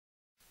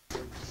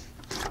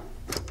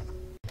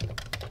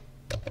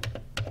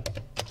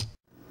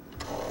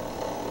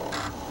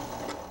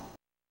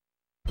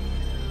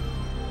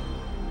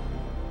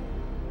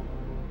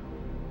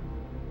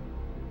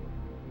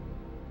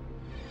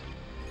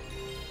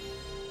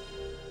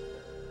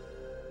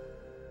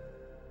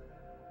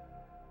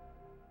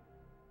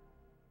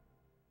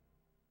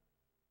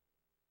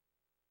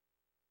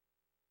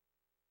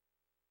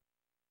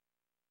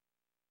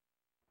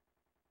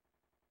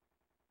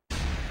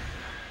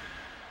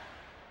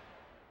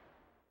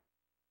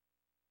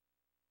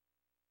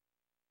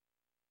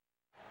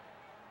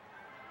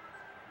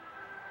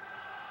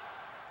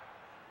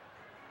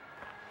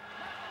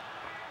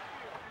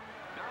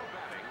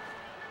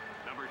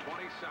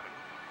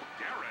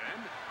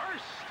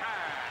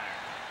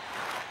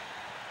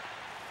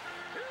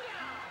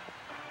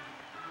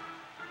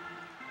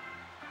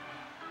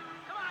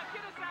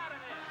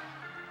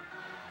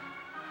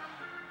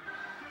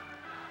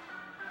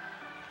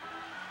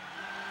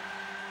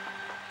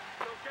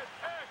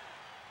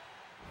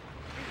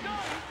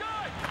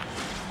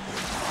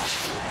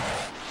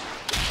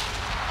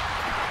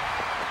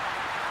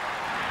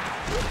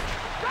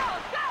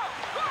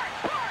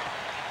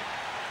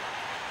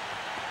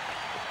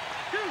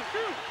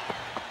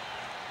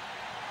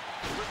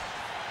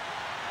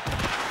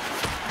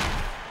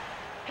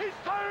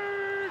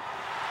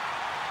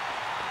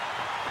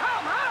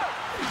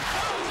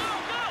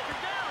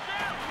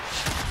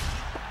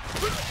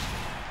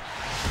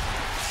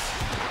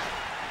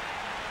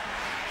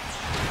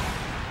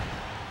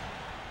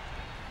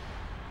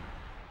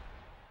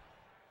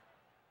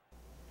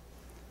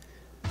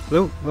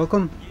Hello,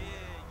 welcome.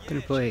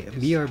 Gonna play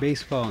VR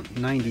Baseball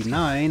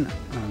 99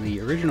 on the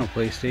original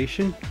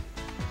PlayStation.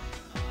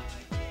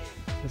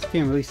 This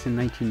game released in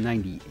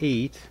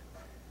 1998.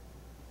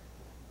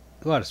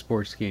 A lot of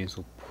sports games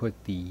will put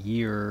the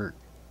year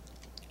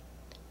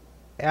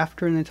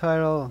after in the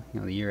title,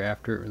 the year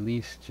after it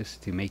released,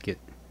 just to make it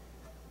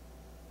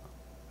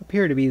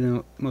appear to be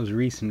the most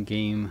recent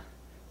game.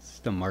 It's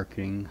just a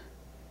marketing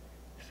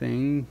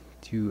thing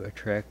to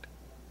attract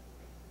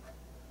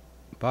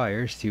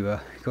buyers to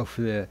go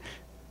for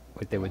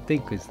what they would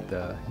think is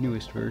the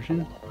newest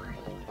version.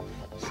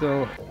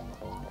 So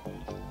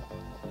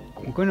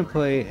I'm going to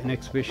play an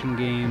exhibition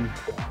game.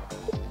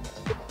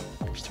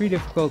 There's 3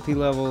 difficulty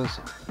levels: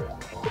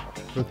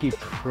 Rookie,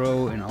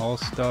 Pro, and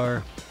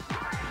All-Star.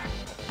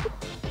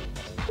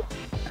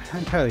 I'm not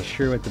entirely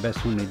sure what the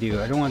best one to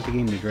do. I don't want the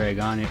game to drag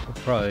on. It will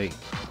probably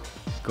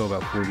go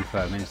about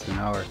 45 minutes to an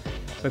hour.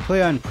 If I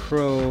play on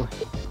Pro,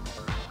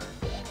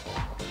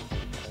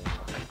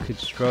 I could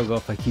struggle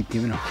if I keep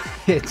giving up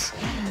hits.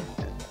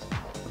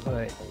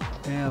 But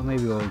yeah,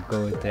 maybe we'll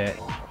go with that.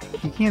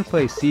 You can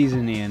play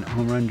Season and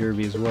Home Run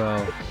Derby as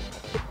well.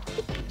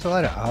 There's a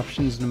lot of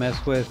options to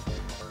mess with.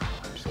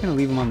 I'm just going to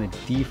leave them on the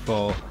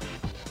default.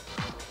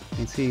 You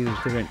can see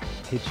there's different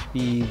pitch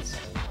speeds,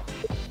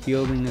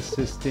 fielding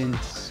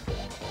assistance,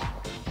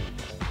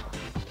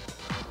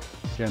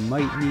 which I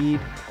might need,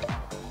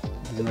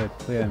 even though I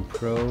play on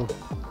Pro.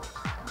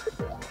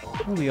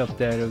 Let me up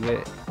that a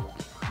bit.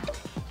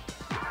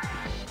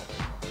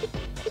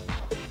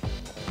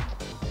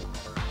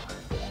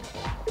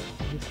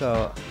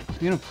 So I'm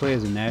going to play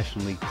as a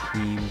National League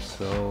team,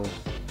 so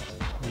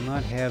I will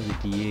not have the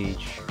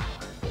DH.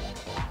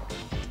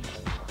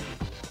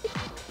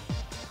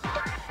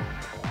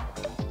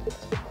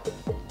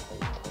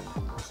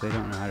 I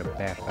don't know how to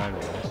back out of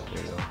this.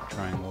 There you go,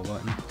 triangle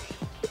button.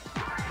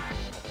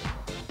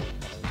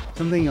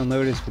 Something you'll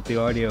notice with the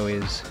audio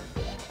is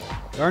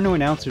there are no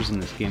announcers in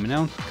this game.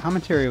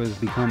 Commentary was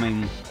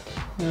becoming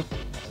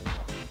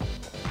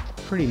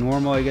pretty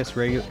normal, I guess,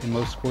 in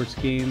most sports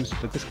games,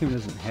 but this game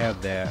doesn't have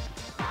that,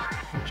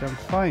 which I'm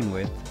fine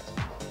with.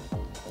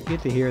 You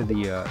get to hear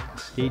the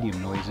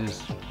stadium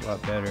noises a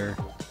lot better.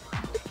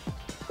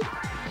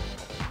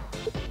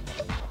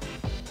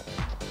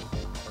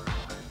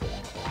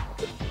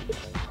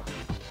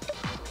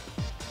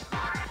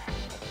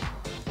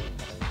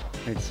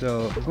 Alright,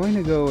 so I'm going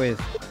to go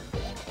with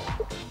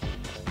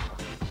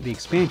the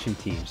expansion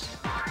teams.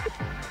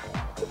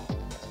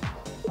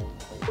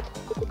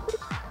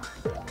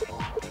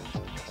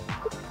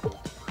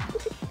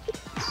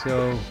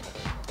 So,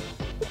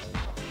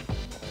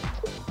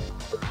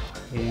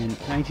 in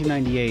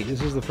 1998,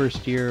 this was the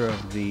first year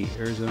of the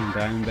Arizona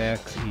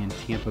Diamondbacks and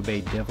Tampa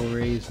Bay Devil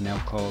Rays, now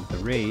called the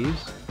Rays.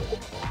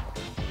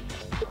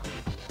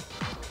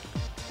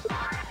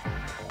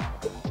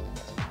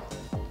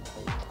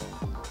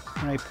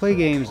 When I play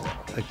games,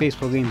 like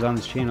baseball games on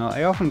this channel,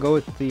 I often go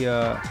with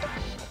the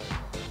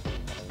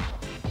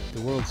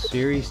World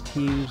Series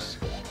teams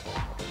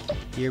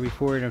the year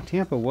before. Now,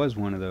 Tampa was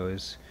one of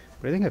those.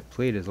 But I think I've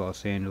played as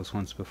Los Angeles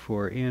once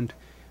before, and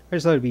I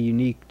just thought it'd be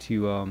unique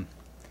to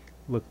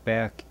look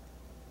back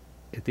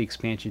at the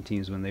expansion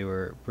teams when they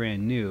were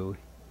brand new.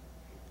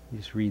 You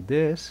just read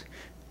this.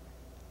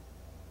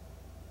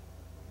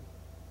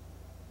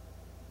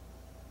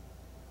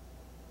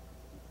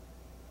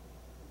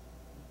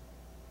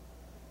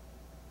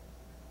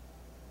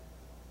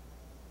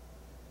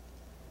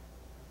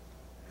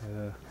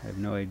 I have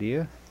no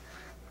idea.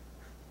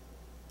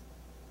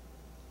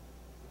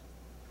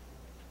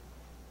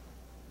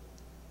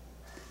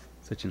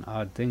 Such an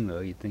odd thing, though.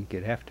 You'd think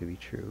it'd have to be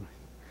true.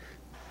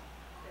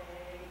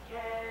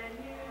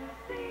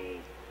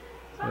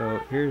 So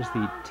here's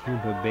the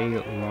Tampa Bay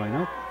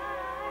lineup.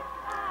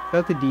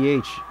 Without the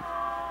DH,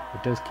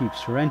 it does keep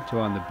Sorrento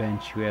on the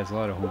bench, who has a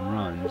lot of home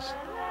runs.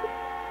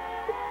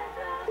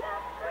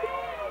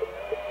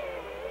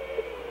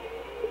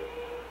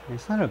 And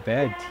it's not a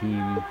bad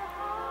team.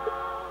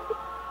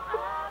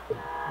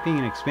 Being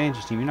an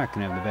expansion team, you're not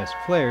going to have the best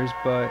players,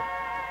 but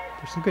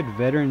there's some good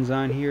veterans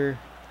on here.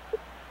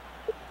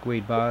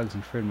 Wade Boggs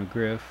and Fred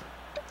McGriff.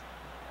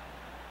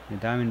 The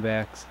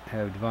Diamondbacks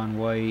have Devon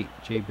White,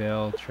 Jay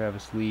Bell,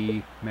 Travis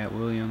Lee, Matt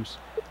Williams.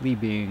 Lee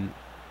being,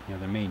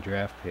 their main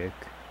draft pick.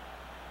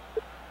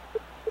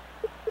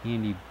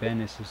 Andy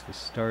Bennis is the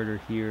starter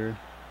here.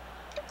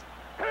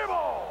 Hey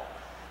ball!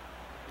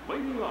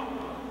 Leading up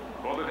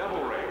for the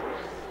Devil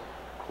Rays,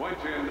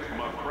 Quentin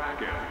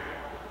McCracken.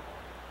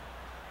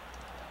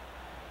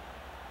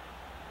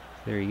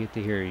 There you get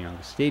to hear,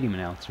 the stadium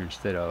announcer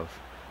instead of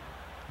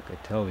like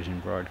a television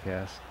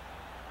broadcast.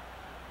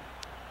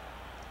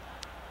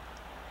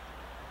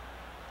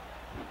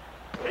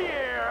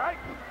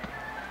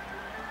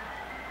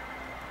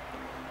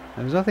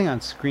 There's nothing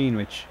on screen,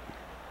 which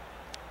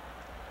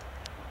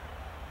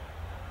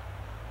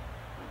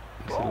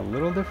makes it a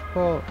little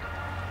difficult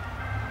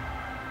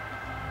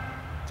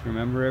to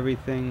remember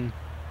everything.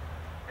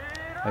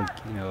 Like,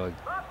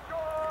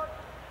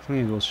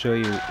 sometimes we'll show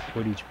you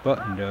what each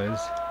button does.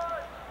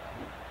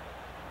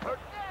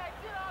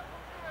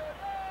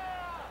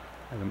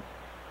 I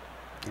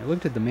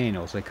looked at the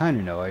manuals. I kind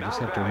of know. I just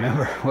have to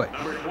remember what.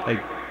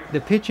 Like, the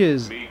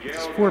pitches,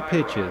 it's 4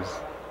 pitches.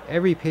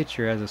 Every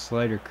pitcher has a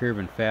slider, curve,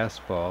 and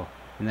fastball,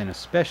 and then a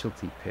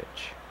specialty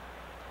pitch.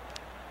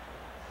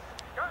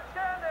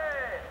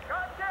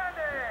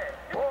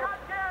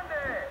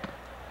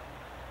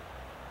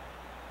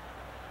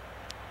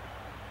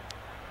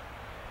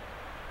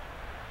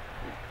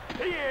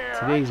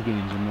 Today's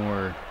games are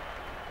more,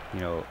 you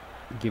know,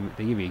 they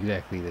give you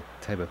exactly the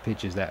type of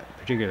pitches that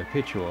particular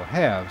pitcher will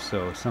have.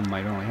 So some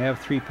might only have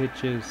 3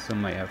 pitches,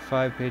 some might have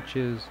 5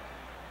 pitches.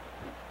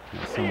 You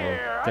know, some will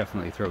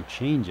definitely throw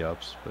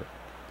change-ups, but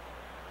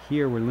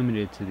here we're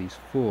limited to these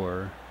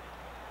 4.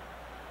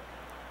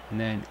 And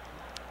then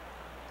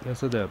you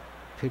also have to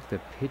pick the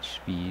pitch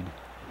speed.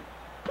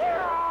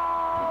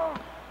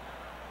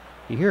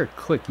 You hear it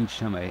click each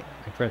time I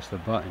press the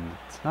button.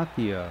 It's not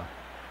the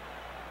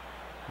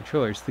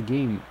controller, it's the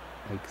game,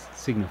 like,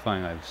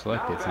 signifying I've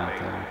selected something.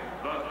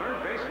 The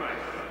third baseman,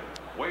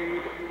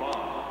 Wade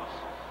Boggs.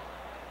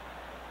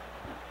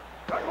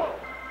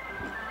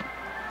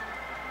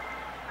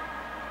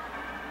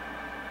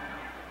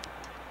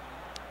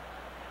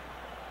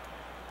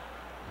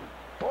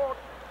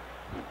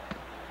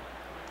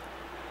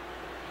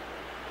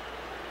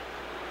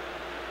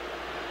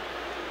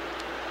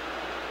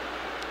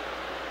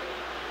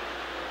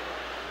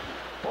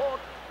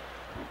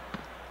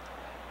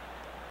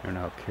 I don't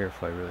know how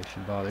careful I really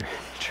should bother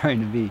trying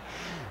to be.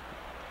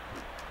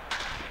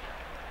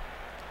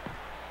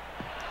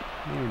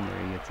 And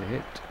there he gets a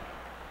hit.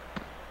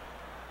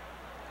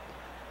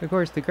 Of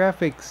course, the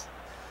graphics,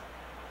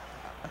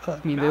 I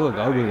mean, they look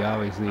ugly,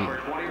 obviously,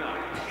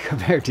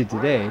 compared to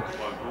today.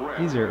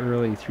 These are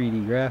early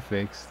 3D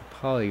graphics, the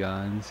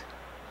polygons.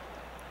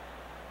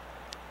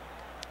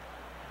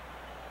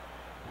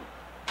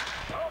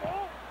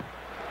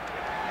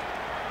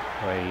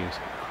 Oh, he was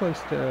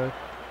close to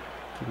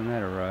giving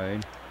that a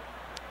ride.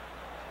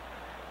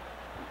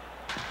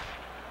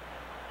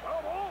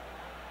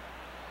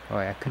 Oh,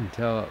 I couldn't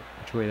tell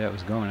which way that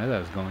was going. I thought it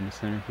was going to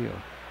center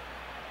field.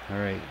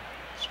 Alright,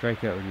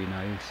 strikeout would be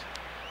nice.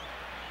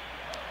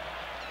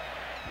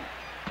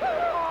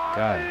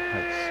 God,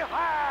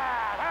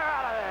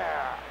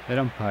 that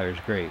umpire's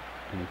great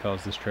when he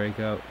calls the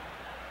strikeout.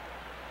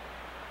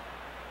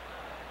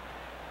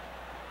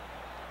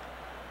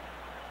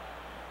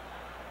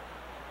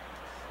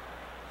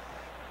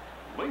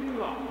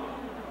 Leading off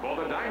for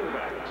the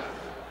Diamondbacks,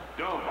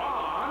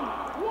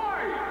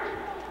 White.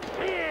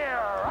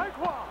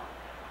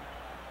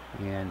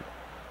 And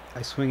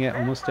I swing at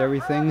almost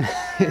everything.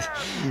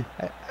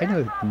 I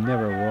know I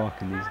never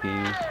walk in these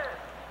games.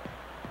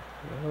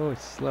 Oh,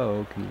 it's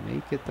slow. Can you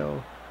make it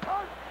though?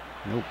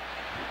 Nope.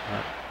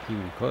 Not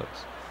even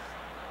close.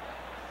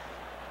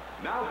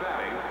 Now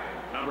batting,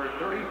 number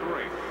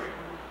 33,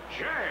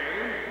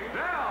 Jay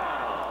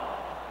Bell.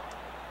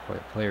 Boy, the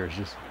player is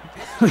just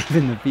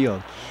leaving the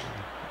field.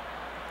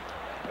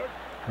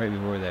 Right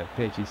before that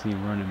pitch, you see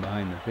him running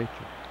behind the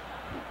pitcher.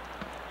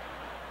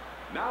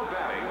 Now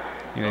batting.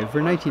 Anyway,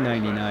 for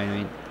 1999, I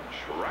mean,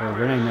 or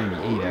for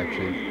 1998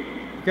 actually,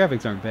 the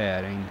graphics aren't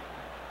bad. I mean,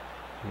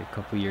 a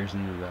couple years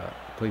into the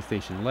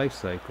PlayStation life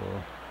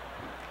cycle.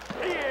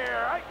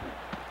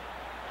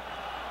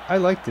 I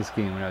liked this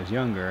game when I was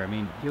younger. I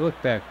mean, you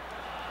look back,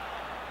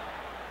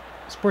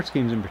 sports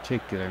games in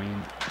particular, I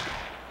mean,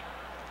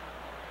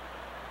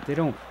 they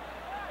don't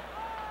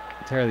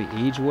entirely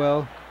age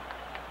well.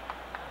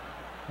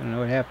 I don't know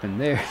what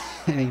happened there.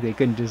 I think they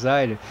couldn't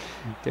decide if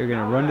they were going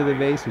to run to the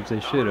base, which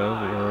they should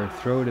have, or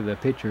throw to the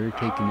pitcher,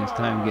 taking his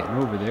time getting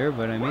over there,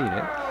 but I made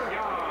it.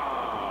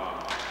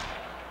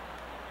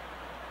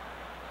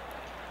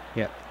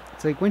 Yeah,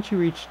 it's like once you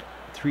reached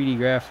 3D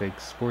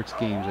graphics, sports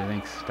games, I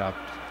think, stopped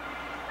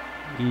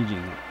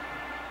aging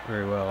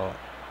very well.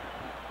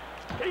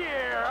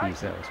 Jeez,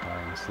 that was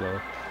high and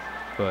slow.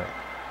 But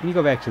when you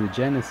go back to the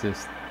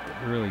Genesis,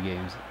 the early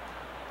games,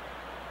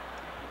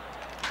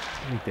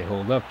 I think they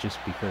hold up just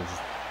because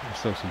they're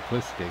so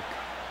simplistic.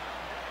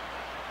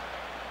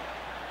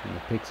 And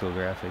the pixel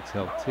graphics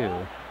help too.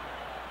 You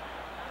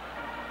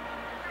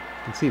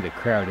can see the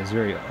crowd is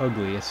very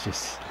ugly, it's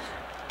just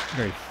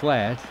very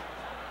flat.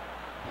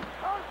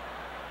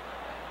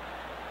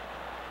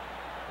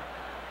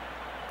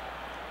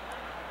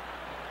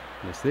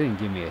 Yes, they didn't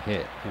give me a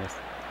hit. Yes.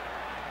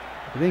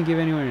 They didn't give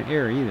anyone an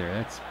error either,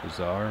 that's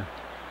bizarre.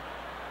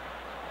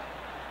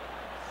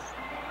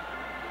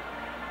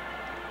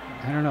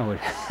 I don't know what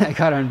I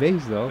got on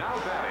base though. Now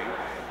batting,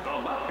 the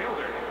left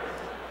fielder,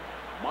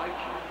 Mike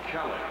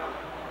Kelly.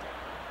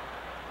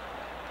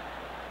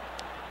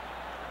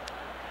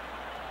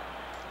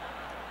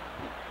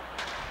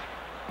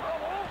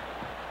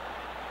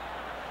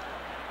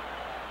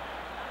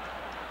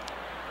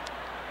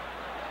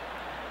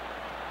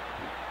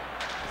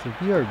 So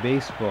VR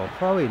baseball,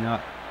 probably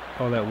not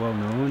all that well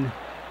known.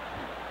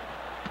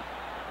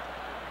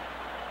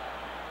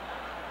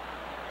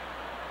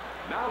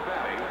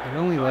 It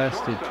only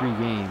lasted 3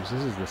 games.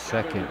 This is the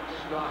second.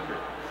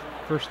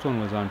 First one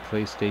was on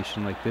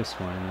PlayStation like this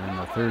one, and then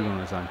the third one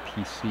was on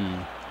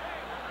PC.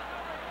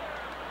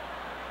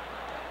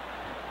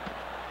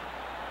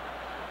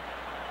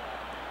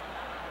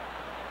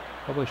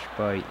 Published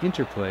by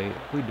Interplay,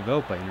 we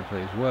developed by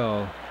Interplay as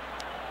well.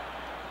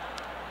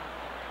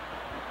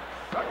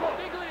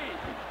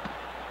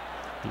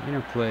 The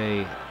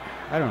Interplay,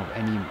 I don't know if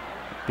any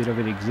bit of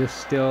it exists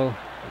still.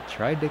 It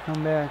tried to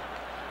come back.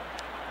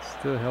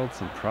 Still held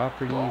some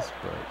properties,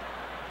 but...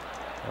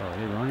 Oh, are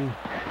they running?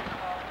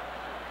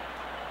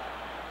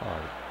 Oh,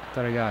 I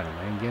thought I got him.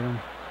 I didn't get him.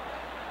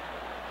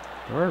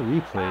 There are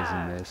replays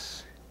in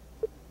this.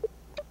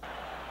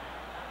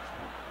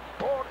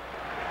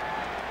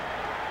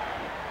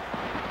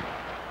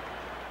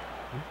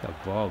 I think the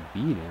ball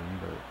beat him,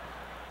 but...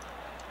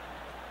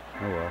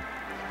 Oh well.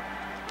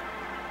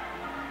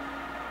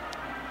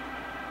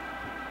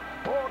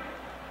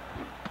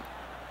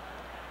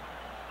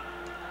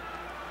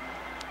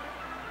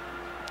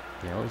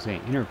 Yeah, what was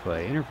saying?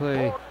 Interplay.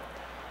 Interplay. I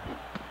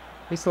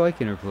used to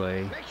like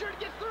Interplay,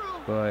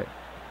 but...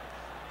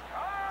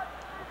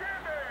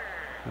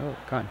 Oh,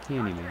 cotton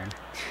candy, man.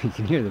 You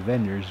can hear the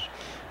vendors,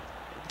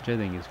 which I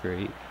think is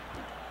great.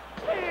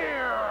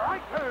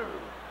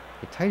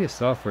 The Titus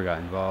Software got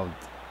involved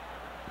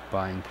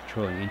buying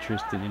controlling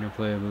interest in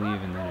Interplay, I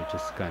believe, and then it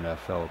just kind of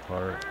fell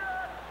apart.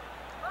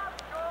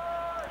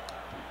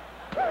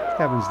 It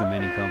happens to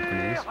many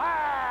companies.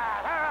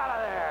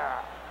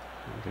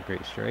 That's a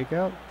great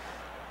strikeout.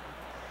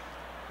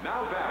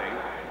 Now batting,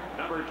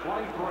 number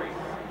 23.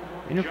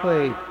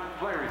 Interplay,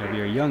 if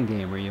you're a young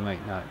gamer, you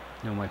might not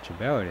know much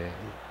about it.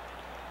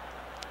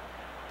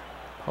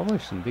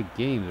 Published some big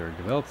games, or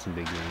developed some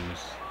big games.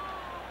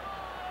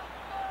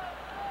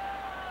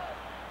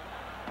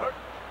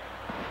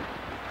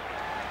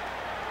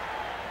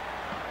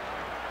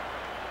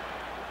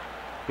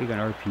 Big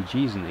on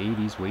RPGs in the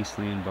 80s,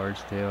 Wasteland,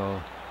 Bard's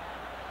Tale.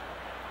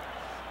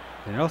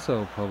 And it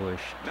also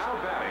published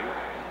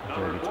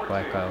its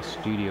Black Isle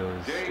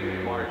Studios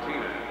in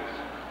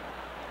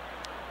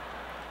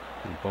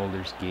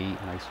Baldur's Gate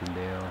and Icewind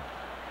Dale.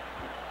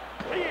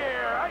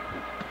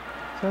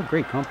 It's a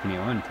great company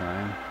at one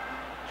time.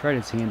 Tried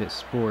its hand at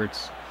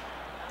sports.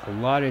 A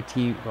lot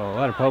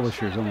of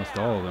publishers, almost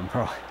all of them,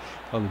 probably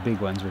all the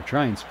big ones, were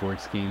trying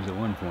sports games at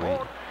one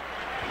point.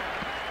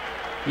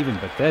 Even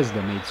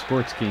Bethesda made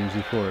sports games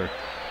before,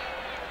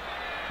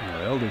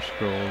 Elder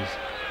Scrolls.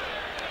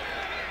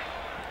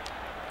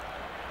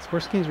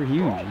 Sports games were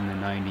huge in the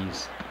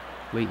 90s,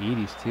 late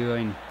 80s too. I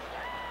mean,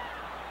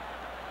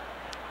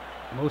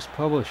 most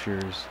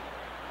publishers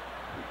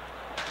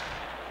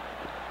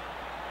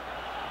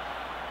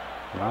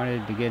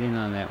wanted to get in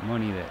on that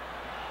money that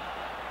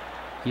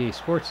EA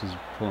Sports is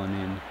pulling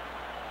in.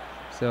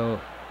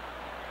 So,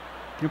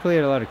 Interplay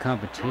had a lot of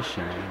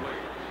competition.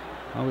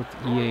 All with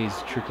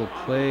EA's Triple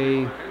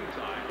Play,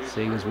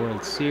 Sega's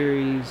World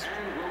Series,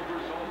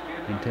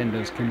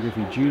 Nintendo's Ken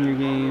Griffey Jr.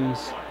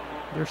 games.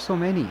 There's so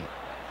many.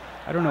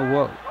 I don't know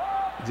what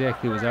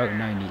exactly was out in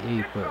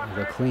 '98, but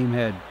Acclaim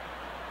had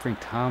Frank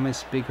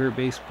Thomas, Big Hurt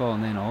Baseball,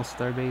 and then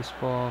All-Star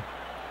Baseball.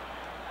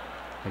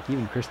 Like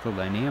even Crystal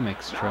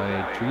Dynamics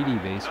tried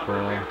 3D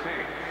Baseball.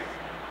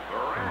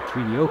 The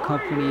 3DO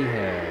Company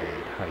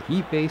had High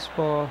Heat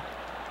Baseball.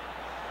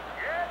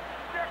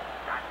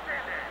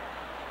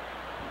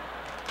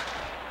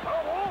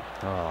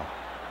 Oh,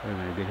 that would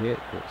have been a good hit,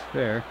 but it was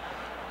fair.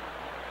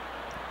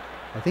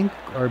 I think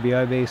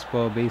RBI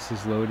Baseball,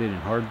 Bases Loaded,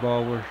 and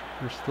Hardball were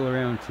still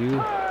around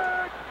too.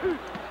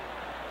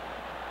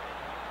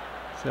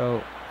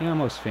 So,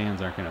 most fans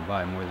aren't going to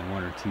buy more than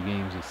 1 or 2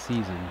 games a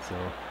season, so...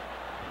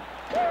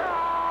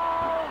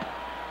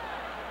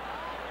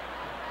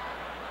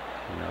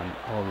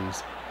 all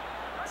these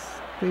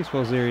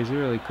baseball series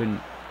really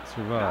couldn't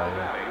survive.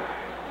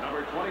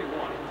 Number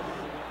 21.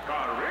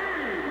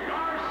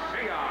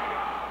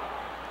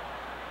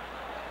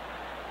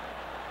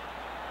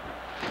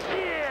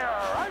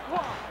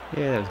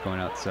 Yeah, that was going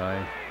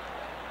outside.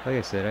 Like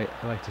I said,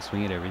 I like to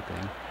swing at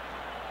everything.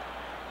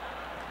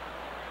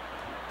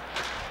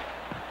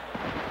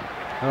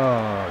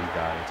 Oh, you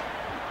got it.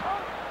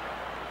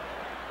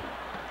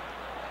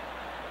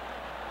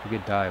 A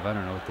good dive. I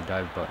don't know what the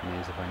dive button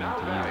is if I need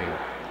to use it.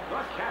 The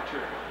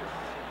catcher,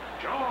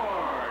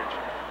 George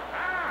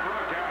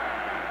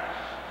Abracas.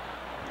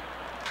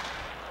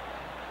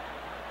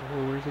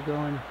 Oh, where's it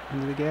going?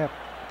 Into the gap.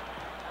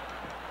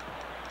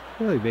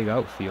 Really big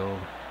outfield.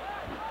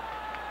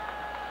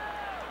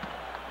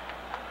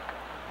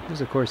 This,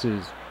 of course,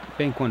 is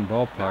Bank One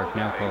Ballpark,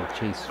 now called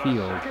Chase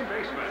Field.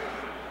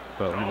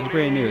 But when it was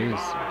brand new,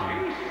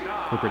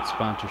 corporate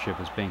sponsorship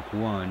was Bank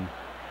One.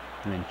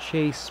 And then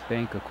Chase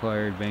Bank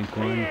acquired Bank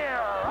One.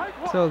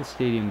 So the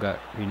stadium got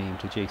renamed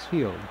to Chase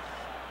Field.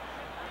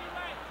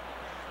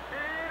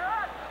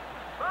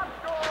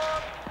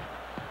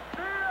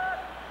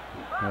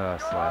 Oh,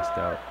 it's last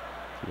out.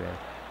 Too bad.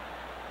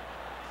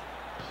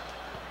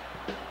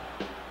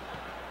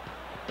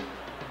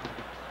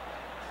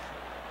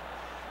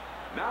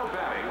 Now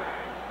batting,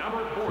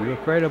 number 40. You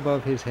look right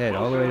above his head,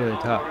 all the way to the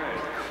top.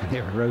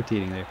 They were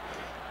rotating there.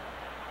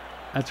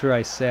 That's where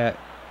I sat,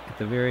 at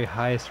the very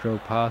highest row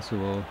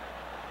possible.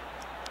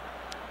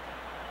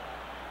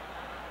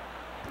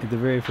 At the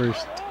very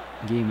first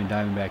game in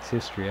Diamondbacks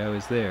history, I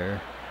was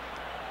there.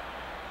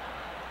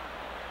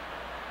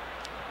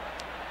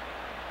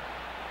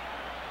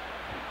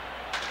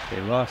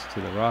 They lost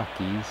to the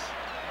Rockies.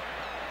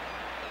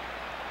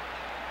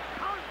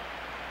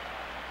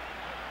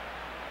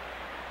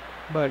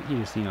 But you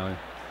just, you know, it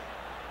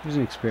was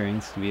an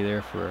experience to be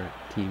there for a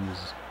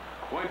team's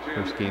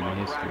first game in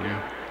history.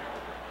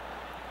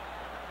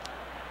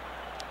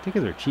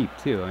 Tickets are cheap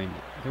too. I mean,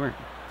 they weren't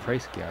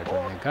price gouging.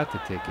 I got the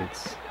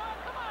tickets,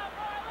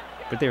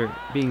 but they were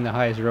being the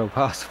highest row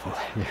possible.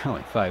 They're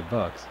only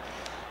 $5.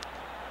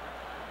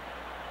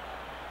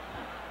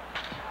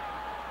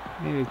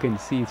 Maybe I couldn't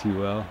see too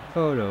well.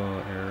 Photo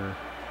error.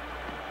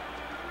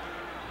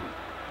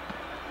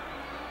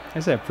 I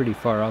sat pretty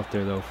far out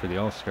there though for the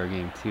All-Star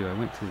game too. I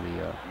went to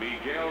the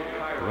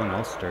one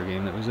All-Star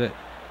game. That was it.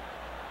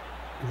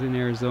 It was in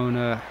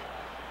Arizona.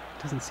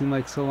 Doesn't seem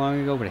like so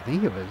long ago, but I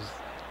think it was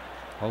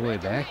all the way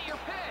back.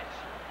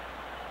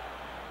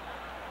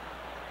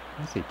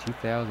 I say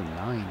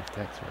 2009, if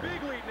that's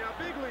right.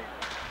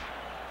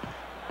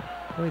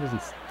 Really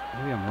doesn't.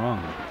 Maybe I'm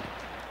wrong.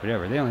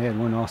 Whatever. They only had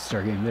one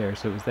All-Star game there,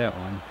 so it was that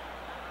one.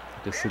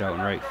 Just sit out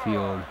in right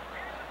field. A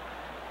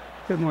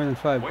bit more than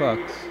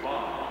 $5.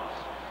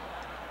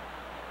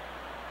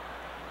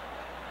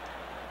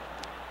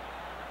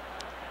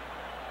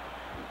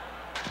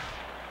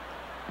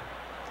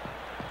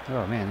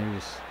 Oh man, they're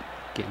just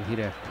getting hit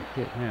after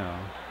hit now.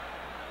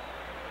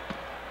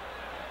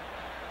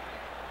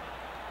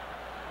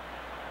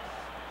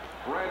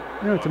 I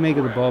don't know what to make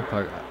of the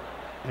ballpark.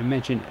 I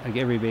mentioned like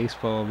every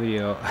baseball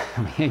video,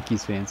 I'm a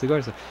Yankees fan. So of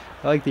course,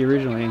 I like the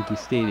original Yankee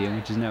Stadium,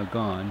 which is now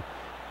gone.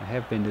 I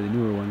have been to the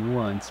newer one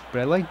once,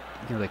 but I like,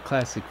 you know, the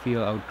classic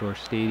feel outdoor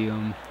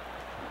stadium.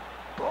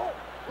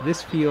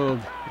 This field,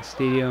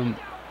 stadium,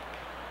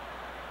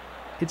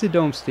 it's a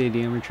dome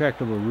stadium,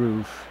 retractable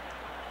roof.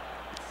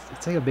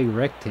 It's like a big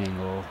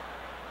rectangle.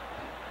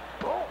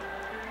 Oh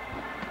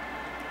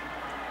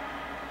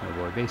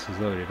boy, bases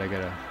loaded. I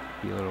gotta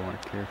be a little more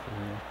careful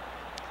here.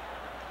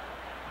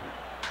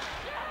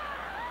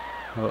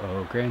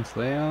 Uh-oh, grand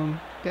slam.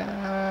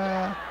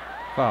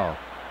 Foul.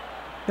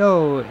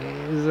 No,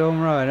 it's a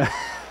home run.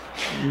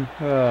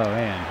 Oh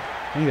man,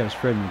 I think that was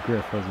Fred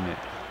McGriff, wasn't it?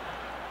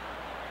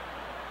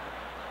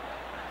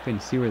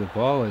 Couldn't see where the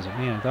ball was.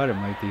 Man, I thought it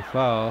might be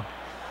foul.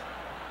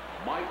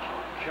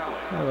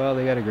 Oh well,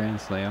 they got a grand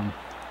slam.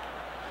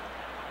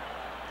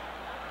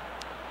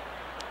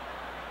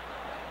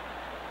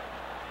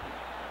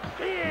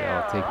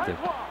 Yeah, I'll take the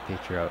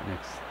pitcher out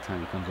next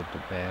time he comes up to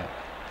bat.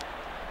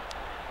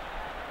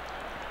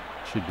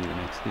 Should be the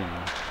next inning.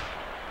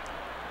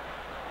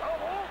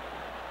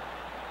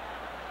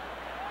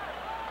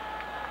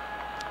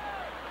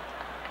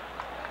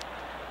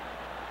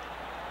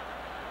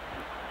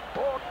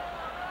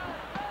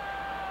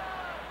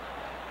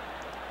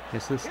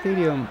 Yes, the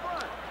stadium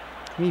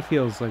to me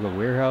feels like a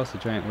warehouse, a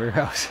giant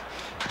warehouse.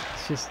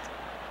 It's just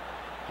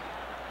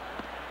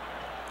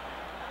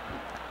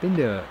been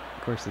to,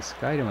 of course, the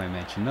Skydome I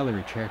mentioned, another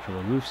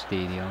retractable roof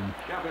stadium,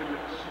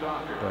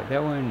 but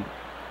that one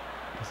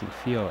doesn't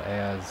feel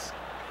as,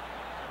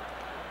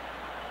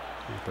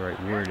 what the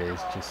right word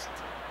is, just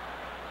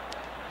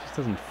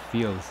doesn't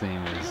feel the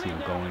same as, you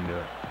know, going to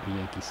a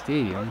Yankee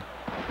Stadium.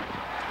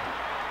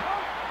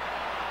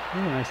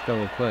 Oh, nice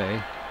double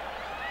play.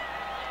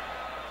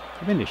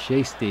 I've been to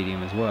Shea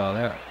Stadium as well.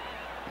 That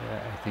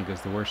I think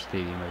was the worst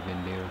stadium I've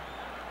been to.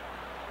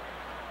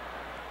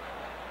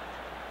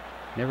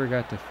 Never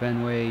got to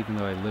Fenway, even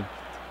though I lived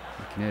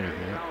in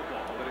Connecticut.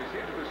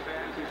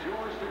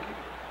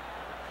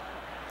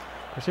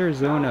 Of course,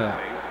 Arizona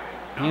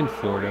and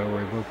Florida,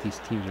 where both these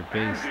teams are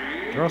based,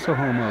 they're also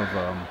home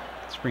of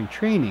spring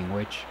training,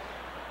 which...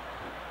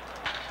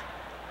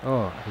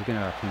 Oh, I was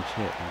gonna pinch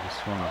hit. I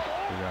just swung off.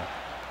 Forgot.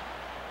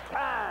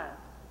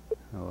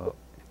 Oh well,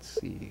 let's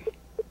see.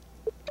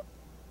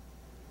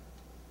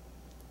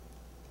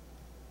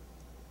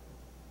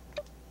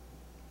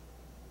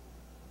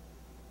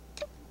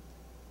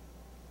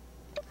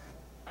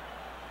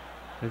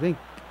 I think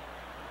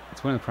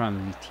it's one of the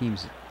problems these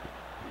teams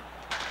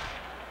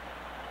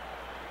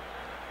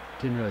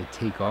didn't really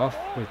take off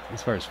with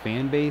as far as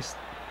fan base.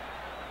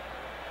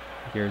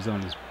 Like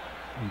Arizona's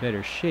in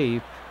better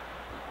shape.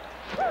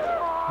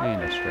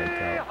 And a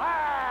strikeout.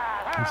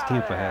 Because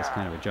Tampa has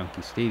kind of a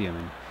junky stadium,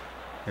 and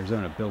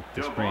Arizona built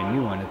this brand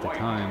new one at the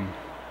time.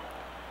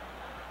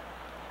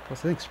 Plus,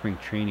 I think spring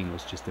training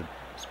was just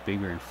was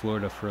bigger in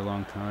Florida for a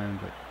long time,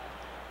 but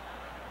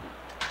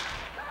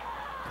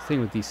the thing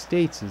with these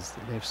states is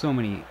they have so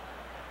many,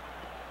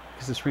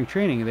 because the spring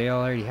training they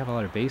already have a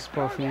lot of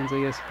baseball fans,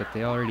 I guess, but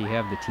they already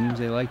have the teams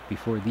they liked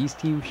before these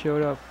teams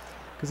showed up.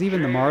 Because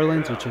even the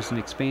Marlins, which was an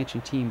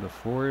expansion team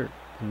before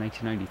in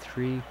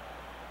 1993,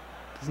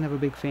 doesn't have a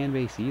big fan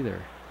base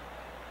either.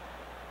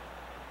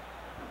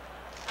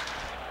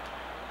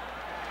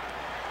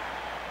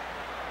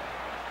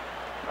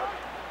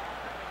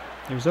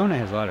 Arizona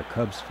has a lot of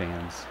Cubs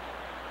fans.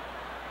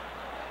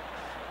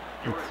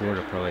 I think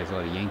Florida probably has a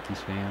lot of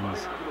Yankees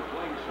fans.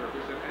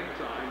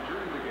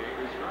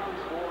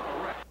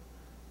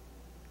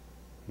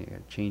 Yeah,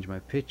 gotta change my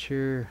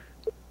picture.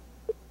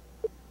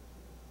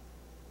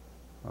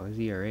 Oh, his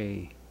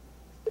ERA.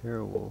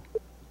 Terrible.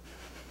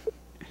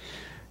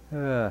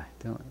 I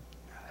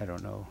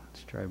don't know.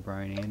 Let's try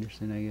Brian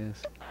Anderson, I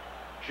guess.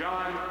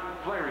 John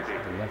Flaherty.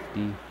 The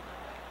lefty.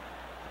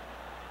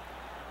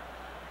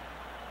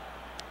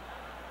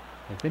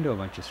 I've been to a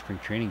bunch of spring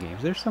training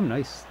games. There's some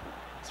nice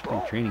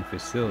spring training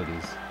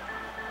facilities.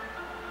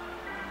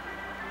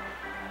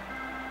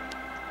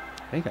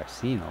 I think I've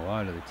seen a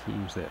lot of the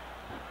teams that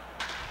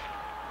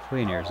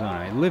play in Arizona.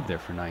 I lived there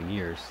for 9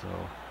 years, so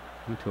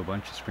I went to a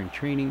bunch of spring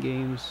training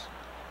games.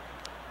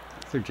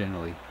 They're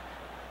generally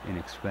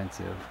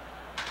inexpensive.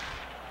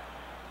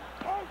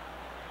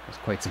 It was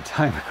quite some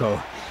time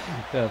ago.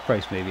 The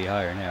price may be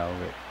higher now,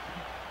 but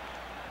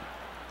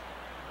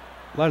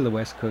a lot of the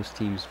West Coast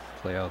teams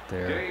play out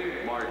there.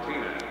 Dave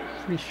Martinez.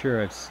 Pretty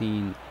sure I've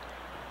seen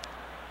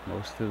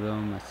most of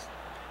them. The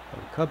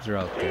Cubs are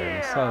out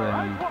there. I saw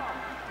them.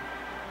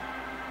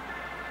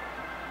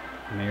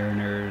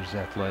 Mariners,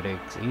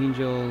 Athletics,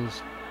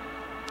 Angels,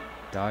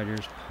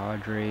 Dodgers,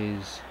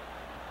 Padres.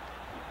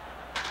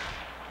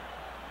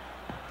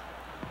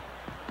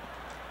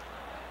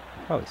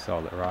 Probably saw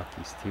the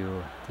Rockies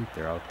too. I think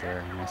they're out there.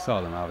 And I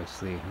saw them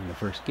obviously in the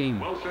first game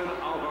Wilson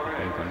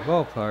Alvarez. at Lincoln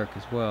Ballpark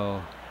as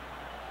well.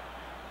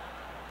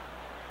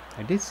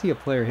 I did see a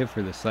player hit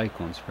for the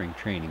Cyclone spring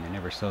training. I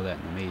never saw that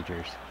in the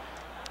majors.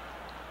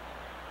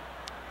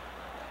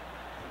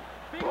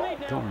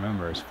 Don't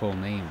remember his full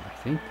name. I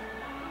think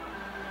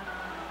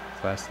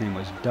his last name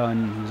was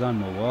Dunn. He was on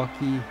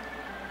Milwaukee,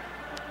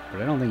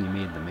 but I don't think he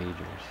made the majors.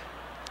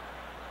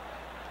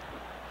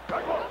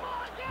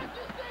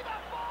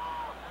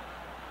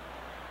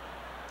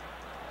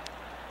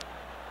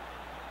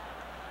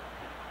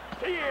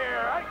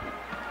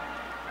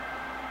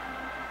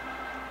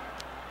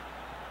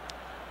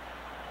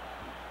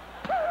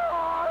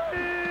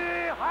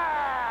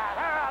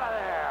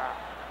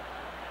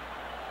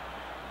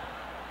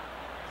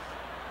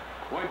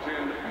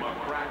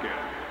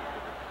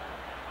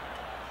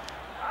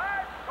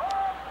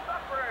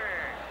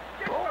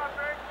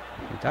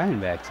 The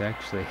Diamondbacks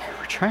actually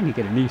were trying to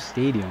get a new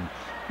stadium.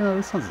 Well,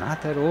 this one's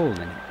not that old,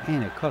 and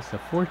man, it costs a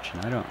fortune.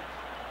 I don't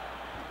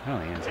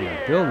think it's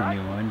gonna build a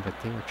new one, but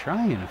they were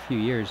trying a few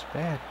years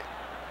back,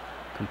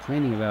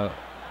 complaining about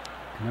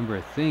a number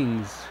of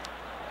things.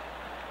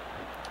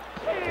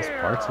 I guess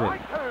parts of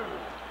it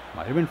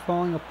might have been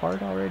falling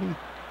apart already.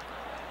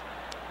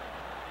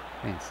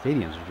 Man,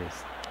 stadiums are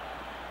just...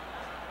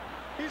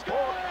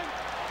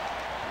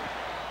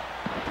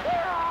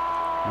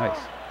 Nice.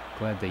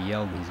 Glad they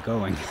yelled he's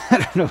going. I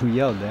don't know who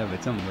yelled that,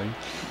 but somebody.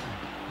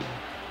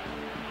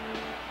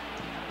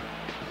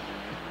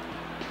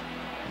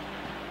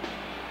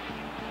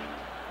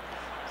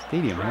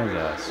 Stadium has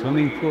a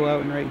swimming pool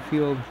out in right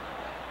field.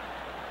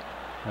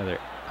 Rather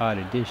odd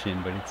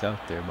addition, but it's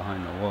out there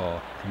behind the wall.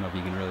 I don't know if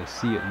you can really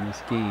see it in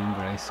this game,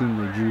 but I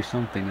assume they drew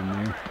something in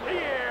there.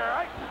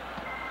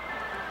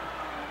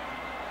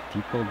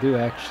 People do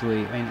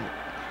actually, I mean,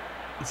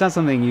 it's not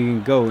something you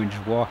can go and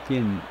just walk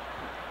in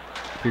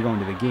if you're going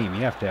to the game.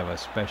 You have to have a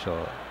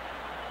special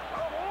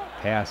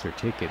pass or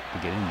ticket to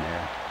get in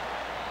there.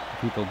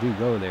 People do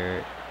go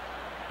there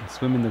and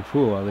swim in the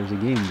pool while there's a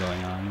game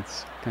going on.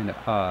 It's kind of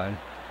odd.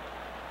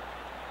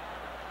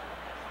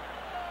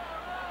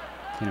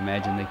 Can't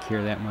imagine they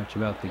care that much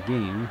about the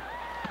game.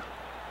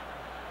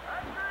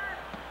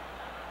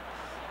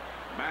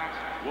 Matt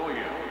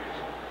Williams.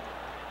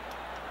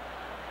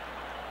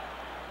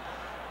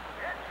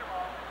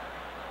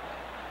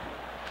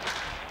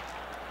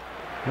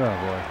 Oh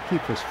boy,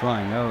 keep this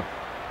flying out.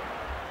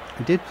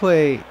 I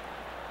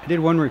did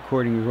one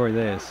recording before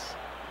this.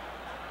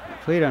 I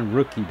played on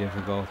rookie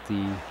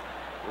difficulty.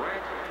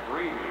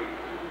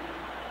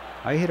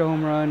 I hit a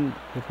home run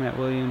with Matt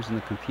Williams, and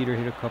the computer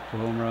hit a couple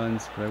home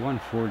runs, but I won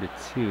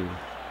 4-2.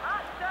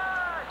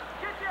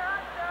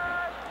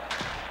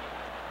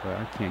 But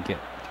I can't get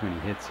too many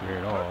hits here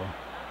at all.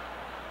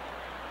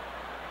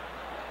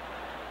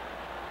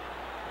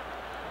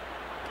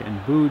 Getting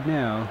booed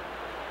now.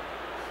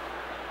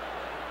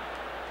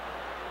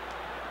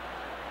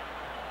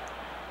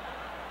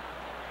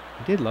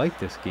 I did like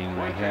this game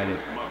when I had it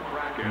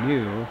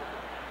new.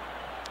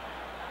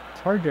 It's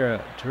hard to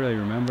really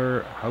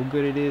remember how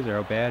good it is or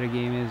how bad a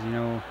game is, you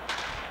know.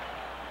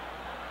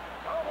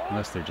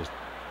 Unless they're just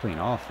plain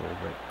awful,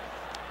 but...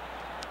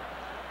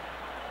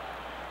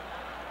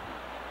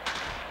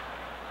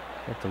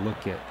 I have to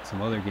look at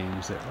some other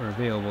games that were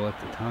available at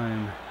the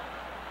time.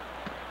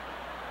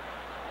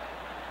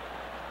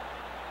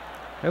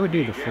 I would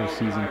do the full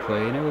season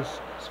play, and it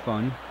was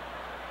fun.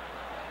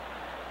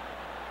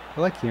 I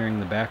like hearing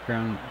the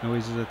background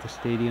noises at the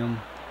stadium.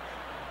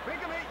 Make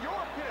him hit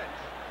your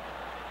pitch.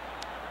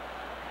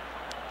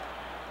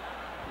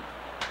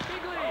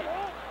 Big lead.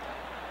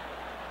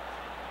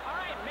 All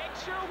right, make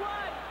sure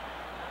one.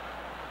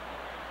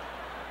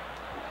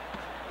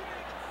 You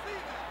didn't even see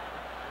that.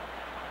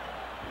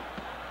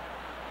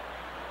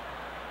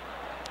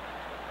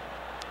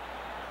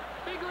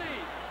 Big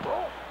lead.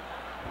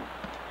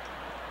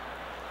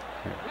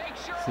 Make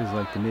sure This is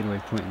like the midway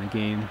point in the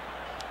game.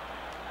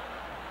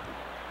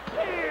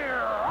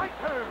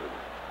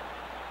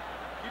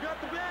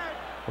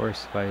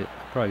 course, if I'm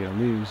probably gonna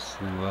lose,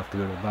 then we'll have to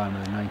go to the bottom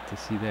of the ninth to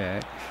see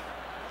that.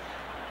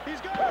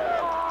 He's got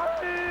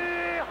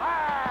Did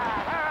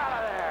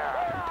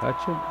I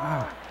touch him?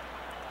 Ah,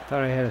 I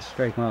thought I had to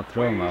strike him out,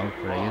 throw him out,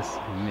 but I guess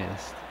I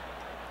missed.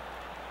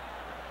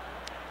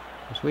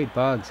 This Wade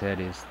Boggs had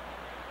his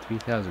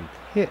 3,000th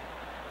hit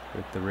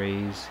with the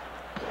Rays,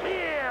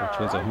 which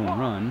was a home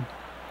run.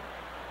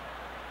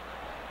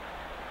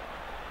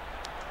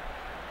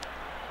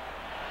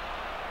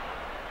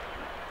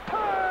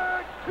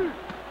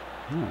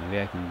 Oh,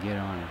 maybe I can get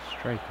on a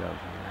strikeout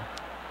here.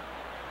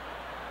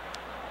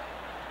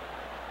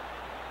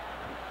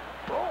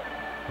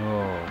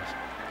 Oh,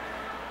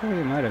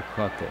 probably might have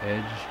caught the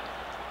edge.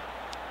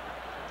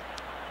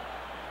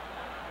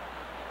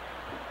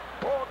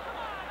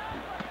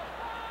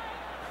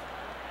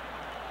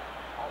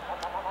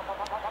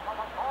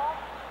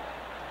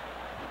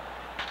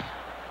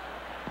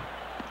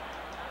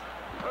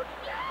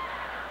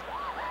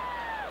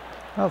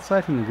 Well,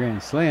 aside from the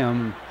grand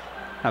slam,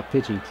 not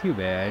pitching too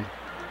bad.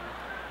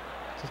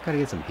 Just gotta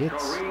get some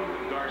hits. Of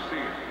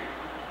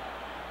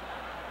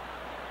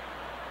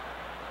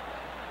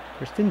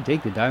course, didn't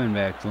take the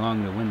Diamondbacks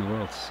long to win the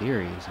World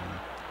Series.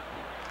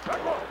 And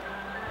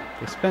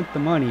they spent the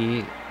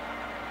money.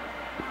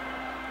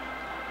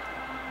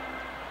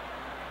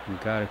 We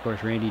got, of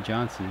course, Randy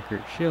Johnson,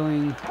 Kurt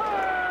Schilling,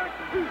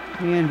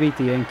 and beat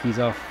the Yankees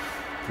off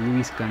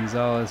Luis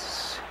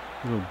Gonzalez.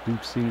 Little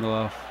boop single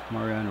off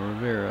Mariano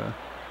Rivera.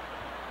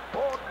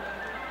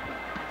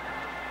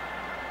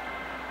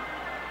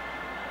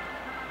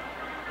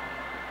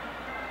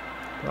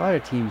 A lot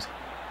of teams,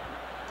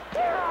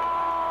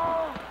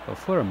 well,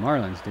 Florida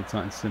Marlins did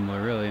something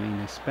similar, really. I mean,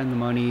 they spend the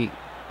money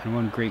on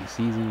one great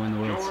season, win the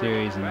World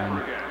Series, and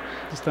then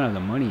just don't have the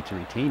money to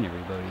retain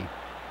everybody.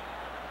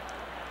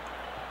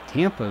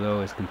 Tampa,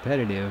 though, is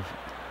competitive,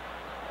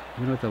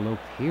 even with a low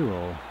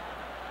payroll,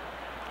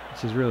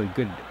 which is really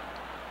good.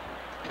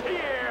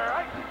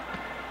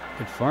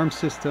 Good farm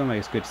system, I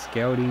guess good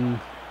scouting.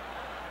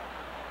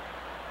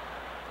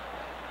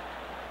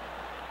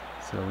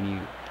 So when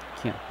you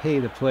can't pay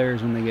the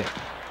players when they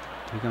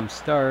become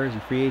stars in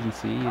free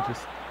agency, you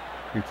just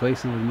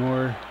replace them with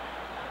more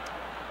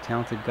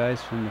talented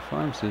guys from the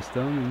farm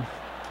system and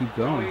keep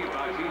going.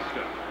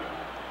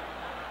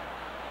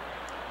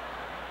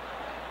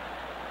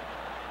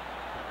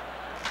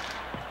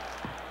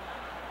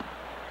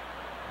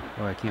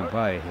 Oh, I can't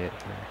buy a hit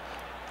here.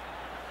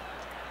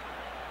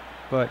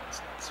 But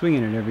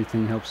swinging at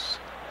everything helps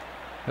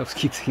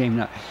keep the game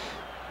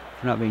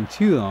not being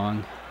too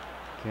long.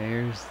 Okay,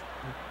 here's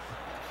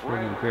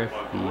Freddie Griff,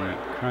 the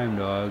crime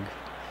dog.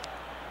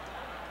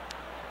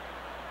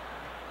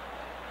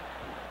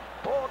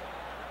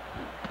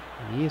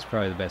 And he is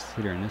probably the best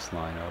hitter in this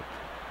lineup,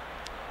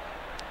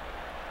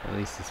 at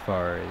least as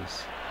far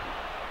as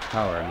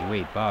power. I mean,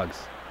 Wade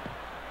Boggs,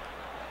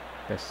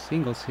 best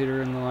singles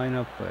hitter in the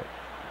lineup, but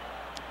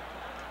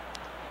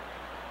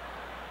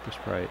just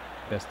probably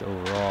best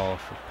overall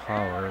for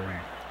power.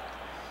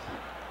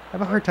 I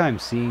have a hard time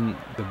seeing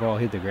the ball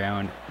hit the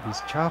ground.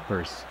 These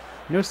choppers,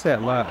 I noticed that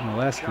a lot in the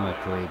last game I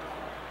played.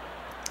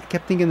 I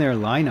kept thinking they were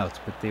lineouts,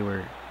 but they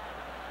were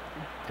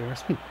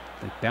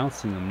like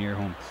bouncing them near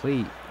home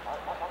plate.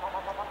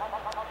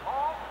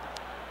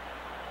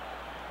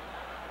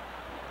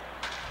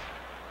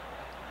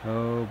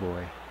 Oh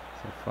boy,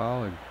 is that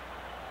foul or?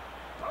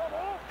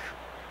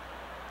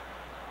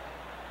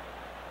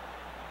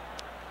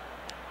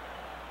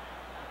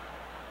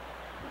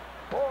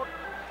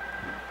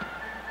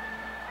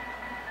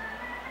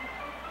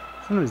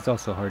 Sometimes it's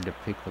also hard to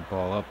pick the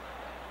ball up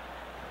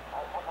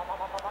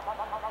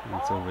when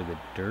it's over the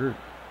dirt.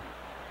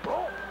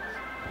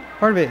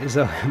 Part of it is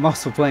I'm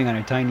also playing on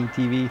a tiny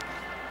TV.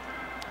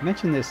 I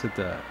mentioned this at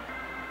the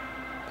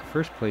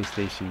first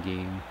PlayStation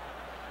game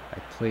I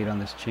played on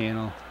this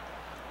channel,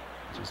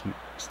 which is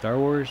Star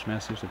Wars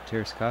Masters of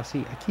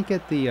Terrascasi. I can't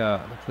get the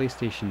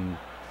PlayStation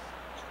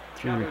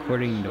 3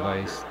 recording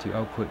device to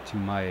output to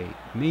my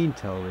main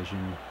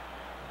television.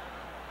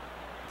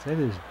 So I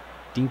have this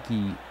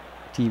dinky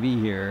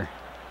TV here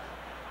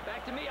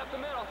back to me up the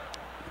middle.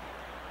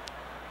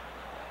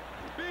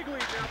 Big lead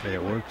now, that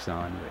it works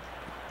on, but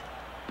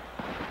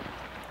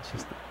it's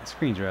just the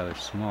screen's rather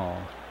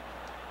small.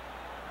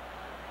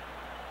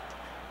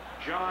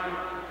 John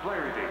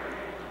Flaherty.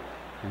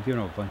 I'm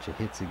giving him a bunch of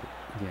hits again.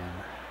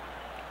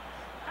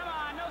 Come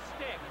on, no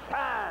stick.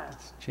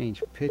 Let's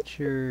change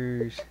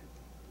pitchers.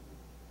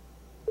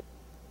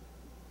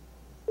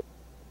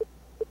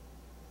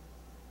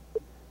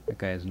 That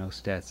guy has no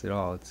stats at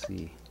all. Let's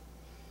see.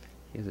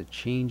 He has a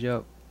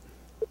changeup.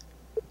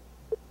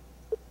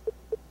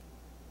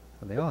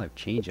 Well, they all have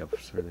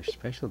changeups for their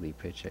specialty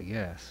pitch, I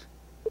guess.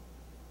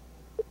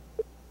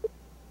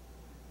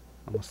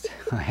 Almost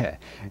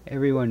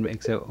everyone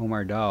except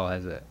Omar Dahl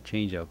has a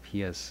changeup. He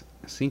has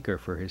a sinker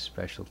for his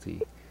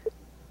specialty.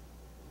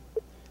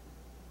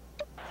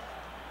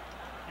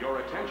 Your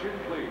attention,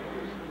 please.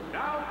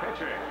 Now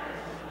pitching.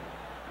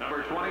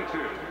 Number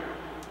 22.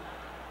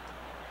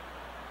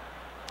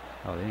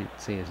 Oh, they didn't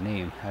say his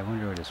name. I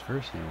wonder what his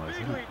first name was.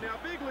 Big lead now,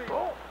 big lead.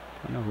 I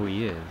don't know who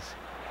he is.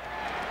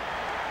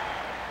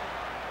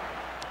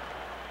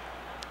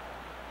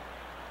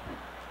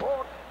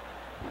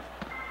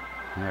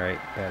 Alright,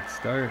 bad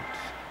start.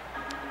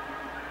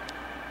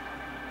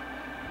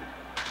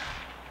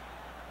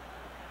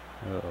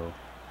 Uh-oh.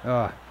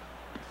 Ah,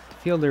 the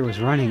fielder was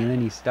running and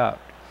then he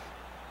stopped.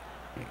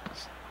 It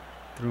just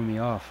threw me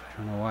off. I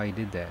don't know why he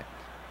did that.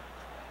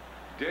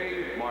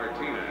 Dave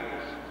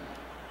Martinez.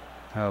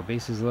 Oh,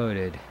 bases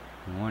loaded.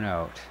 1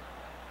 out.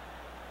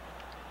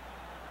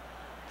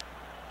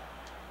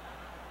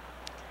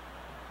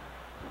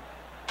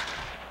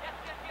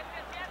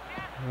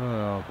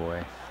 Oh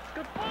boy.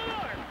 Good form.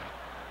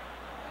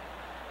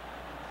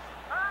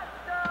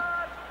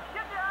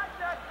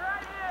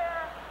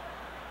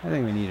 I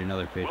think we need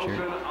another pitcher.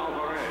 Wilson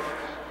Alvarez.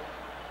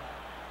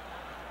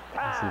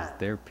 This is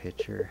their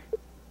pitcher.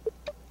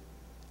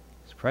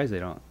 Surprised they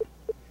don't.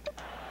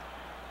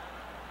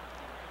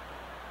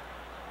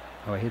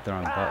 Oh, I hit the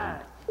wrong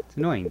button. It's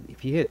annoying.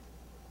 If you hit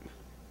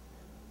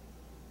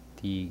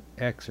the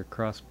X or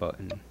cross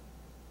button,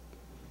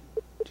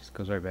 it just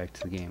goes right back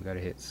to the game.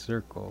 Gotta hit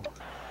circle.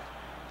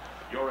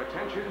 Your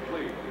attention,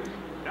 please.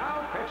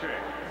 Now pitching.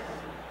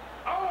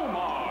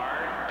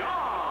 Omar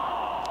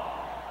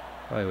Dahl.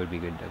 Probably would be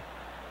good to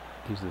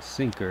use the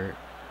sinker.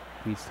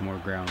 Leads to more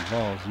ground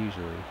balls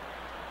usually.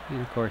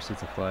 And of course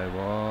it's a fly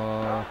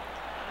ball.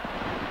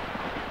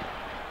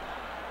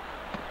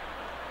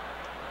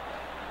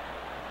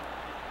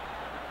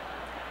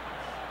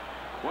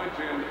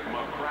 Quentin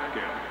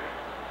McCracken.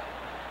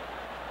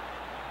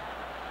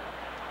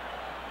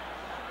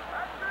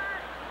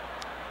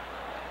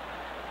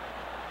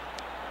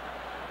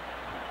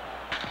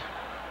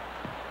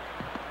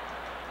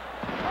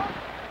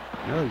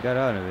 No, he got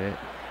out of it.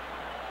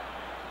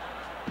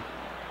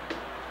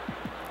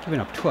 Giving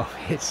up 12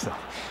 hits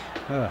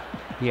though.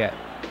 Yeah,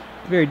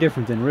 very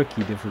different than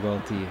rookie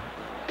difficulty.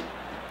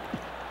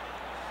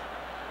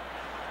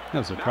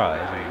 No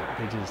surprise. I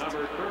mean, they just,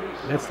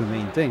 that's the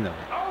main thing though.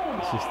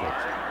 It's just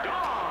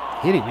that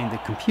hitting. I mean, the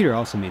computer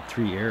also made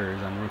 3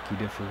 errors on rookie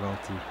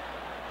difficulty.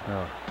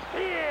 Oh.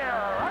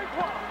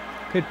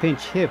 Could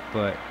pinch hit,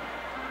 but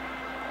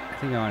I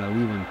think I want to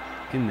leave him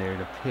in there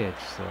to pitch,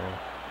 so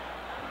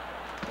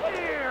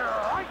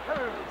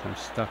I'm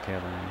stuck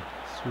having him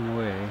swing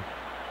away.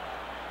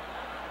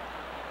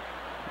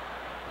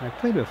 I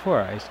played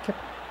before, I just kept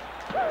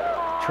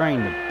trying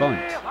to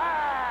bunt.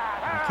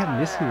 I kept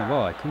missing the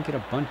ball, I couldn't get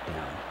a bunt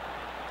down.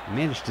 I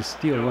managed to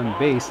steal 1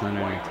 base on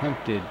an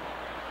attempted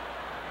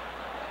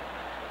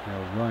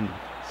run,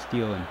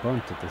 steal, and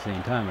bunt at the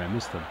same time, and I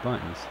missed the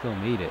bunt and still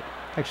made it.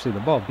 Actually,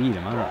 the ball beat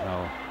him. I don't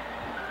know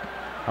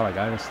how I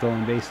got a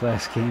stolen base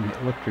last game.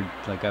 It looked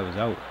like I was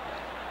out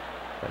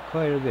by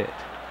quite a bit.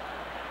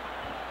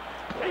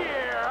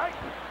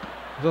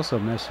 I was also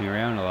messing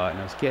around a lot, and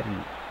I was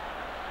getting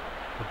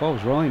the ball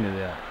was rolling to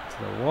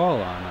the wall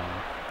on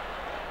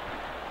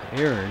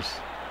the errors.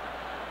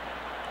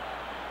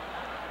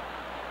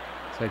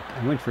 So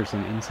I went for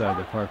some inside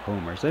the park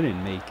homers. I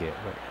didn't make it,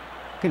 but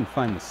I couldn't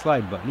find the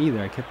slide button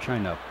either. I kept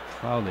trying to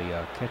plow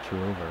the catcher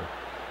over,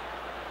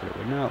 but it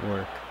would not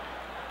work.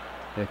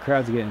 The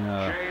crowd's getting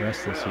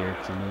restless here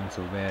because I'm doing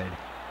so bad.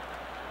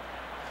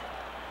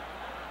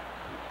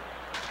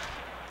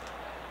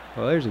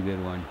 Well, there's a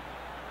good one.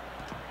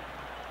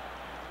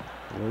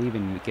 We'll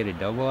even get a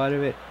double out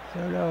of it? I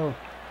don't know.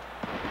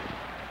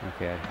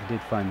 Okay, I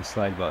did find the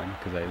slide button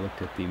because I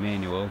looked at the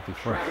manual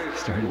before I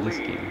started this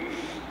game.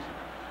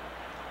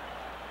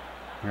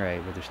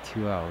 Alright, but there's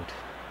 2 out.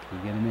 Can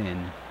we get him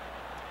in?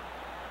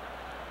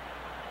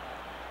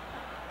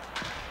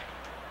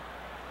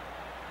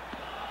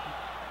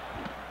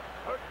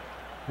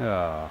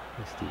 Oh,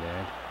 that's too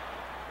bad.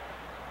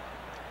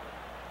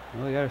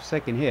 Well, we got our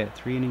second hit.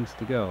 3 innings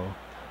to go.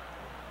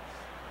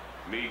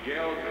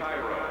 Miguel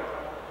Cairo.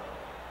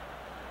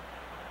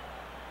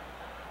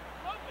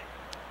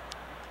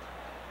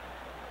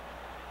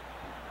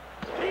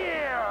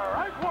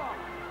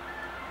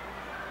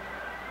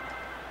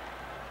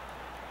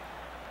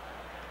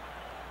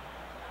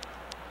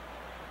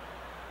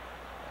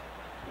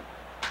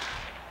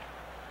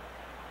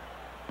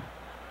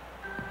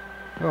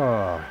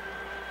 Oh,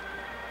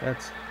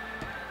 that's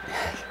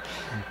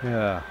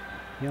yeah.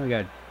 He only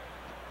got.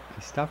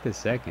 He stopped his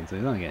second, so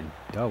he's only getting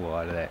double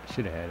out of that.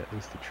 Should have had at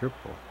least a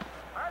triple.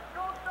 I'm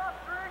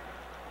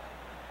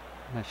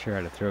not sure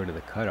how to throw to the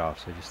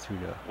cutoff, so I just threw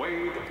to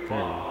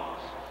third.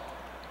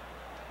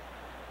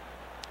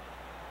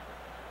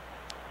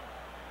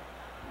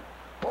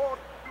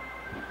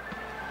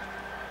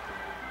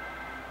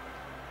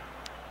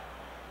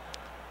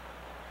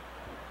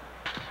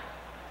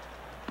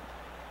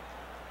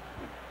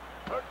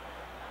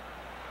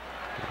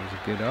 There's a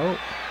good out.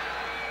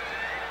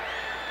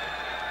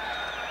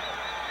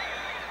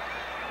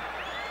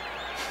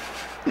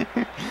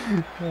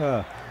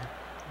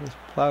 Just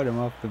plowed him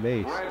off the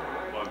base. I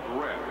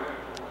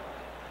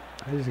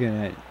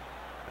wasn't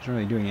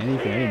really doing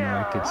anything. I didn't know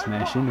I could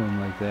smash into him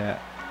like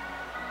that.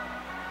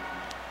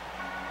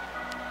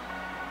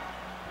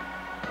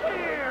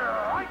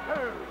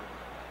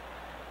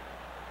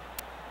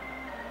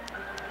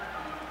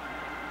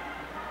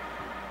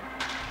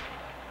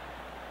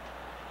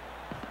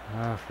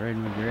 Fred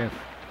McGriff.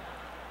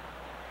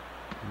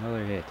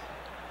 Another hit.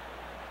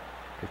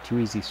 For 2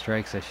 easy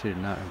strikes, I should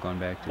not have gone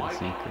back to the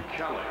sinker.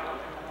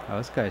 Oh,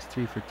 this guy's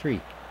 3 for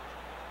 3.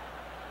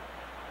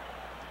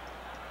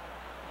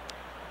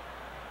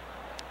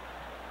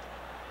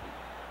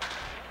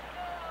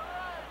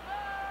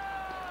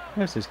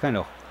 Notice there's kind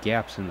of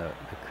gaps in the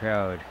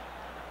crowd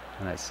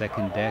on that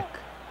second deck.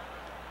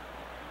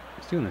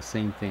 It's doing the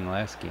same thing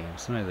last game.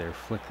 Sometimes they're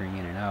flickering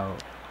in and out.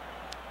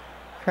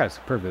 The crowd's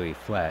perfectly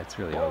flat. It's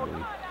really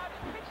ugly.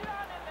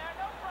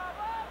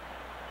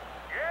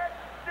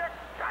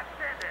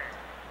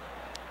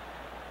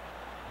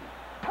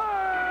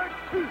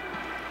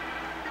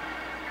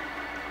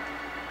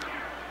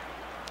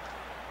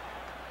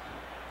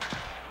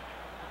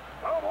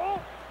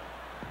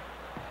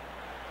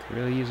 Could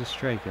really use a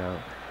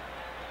strikeout.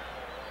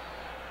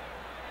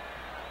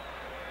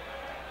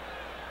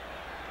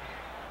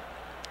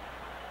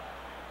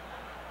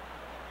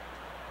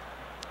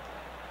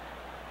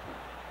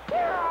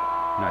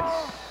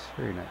 Nice.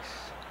 Very nice.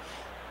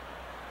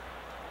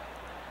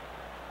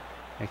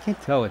 I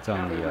can't tell what's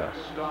on the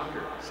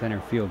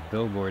center field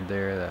billboard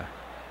there, the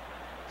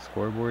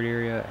scoreboard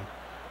area.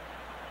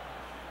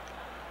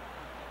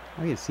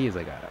 All you can see is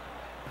like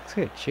looks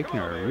like a chicken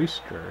or a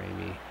rooster,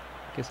 maybe.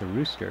 I guess a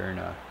rooster and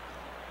a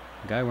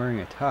guy wearing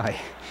a tie.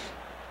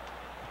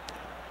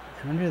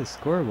 And under the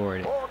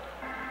scoreboard,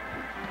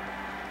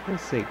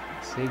 let's say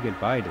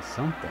goodbye to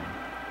something.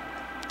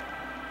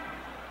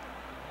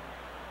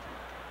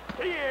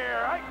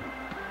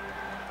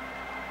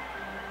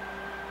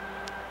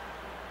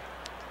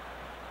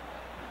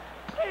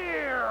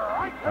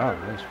 Oh,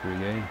 that's pretty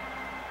good.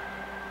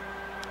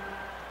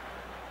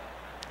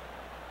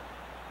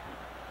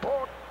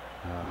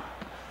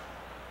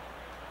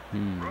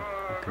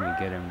 What can we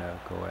get him to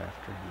go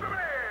after here?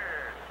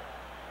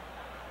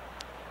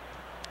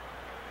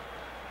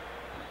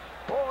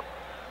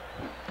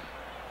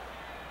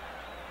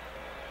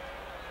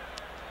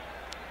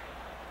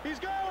 He's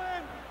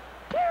going!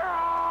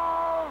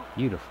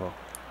 Beautiful.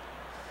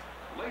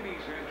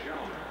 Ladies and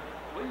gentlemen,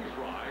 please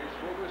rise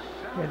for the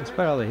Yeah,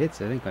 despite all the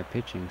hits, I think my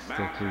pitching's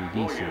still pretty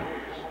decent.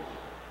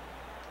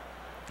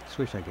 Just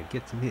wish I could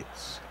get some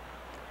hits.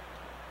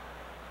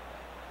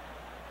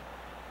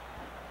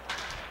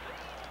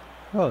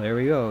 Oh, there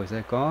we go. Is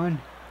that gone?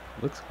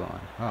 Looks gone.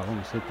 Wow,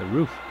 almost hit the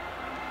roof.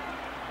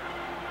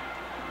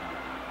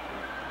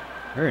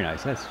 Very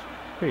nice. That's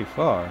pretty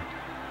far.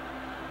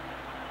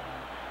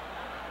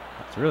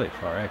 That's really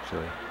far,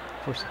 actually.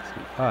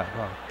 465.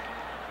 Wow.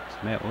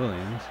 It's Matt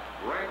Williams.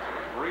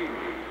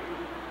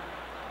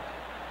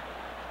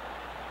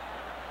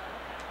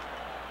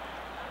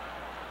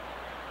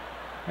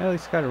 Well,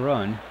 he's got to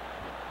run.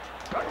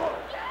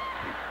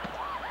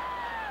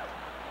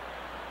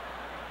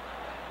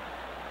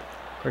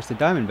 Of course, the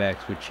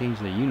Diamondbacks would change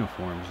their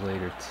uniforms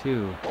later,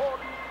 too.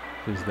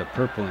 It was the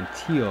purple and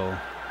teal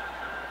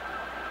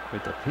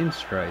with the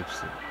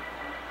pinstripes.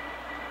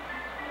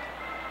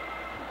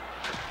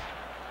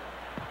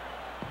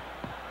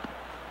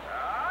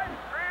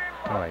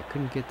 Oh, I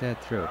couldn't get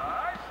that through.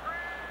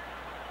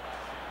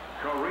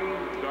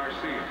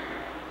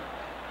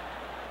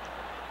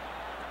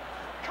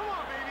 Come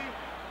on, baby!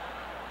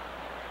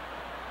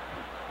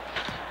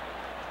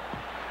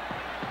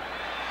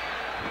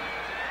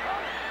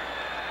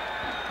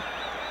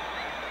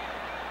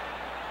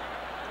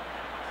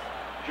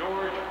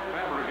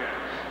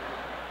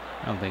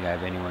 I don't think I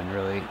have anyone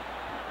really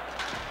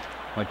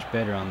much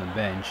better on the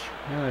bench.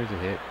 No, there's a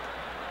hit.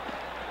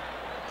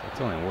 So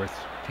it's only worth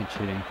pinch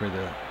hitting for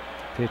the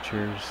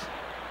pitchers.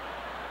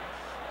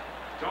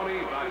 Tony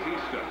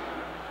Batista.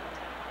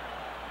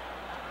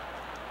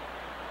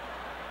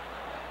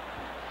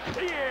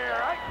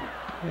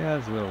 Yeah,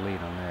 there's a little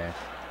lead on that.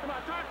 Come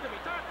on, talk to me,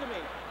 talk to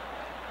me!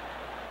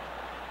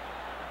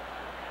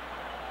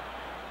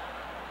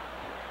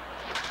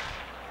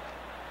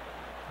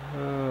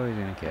 Oh, he's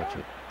gonna catch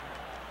it.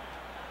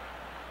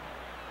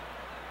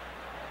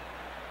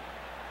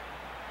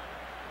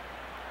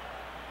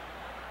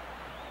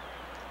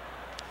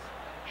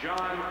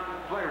 John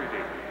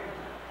Flaherty.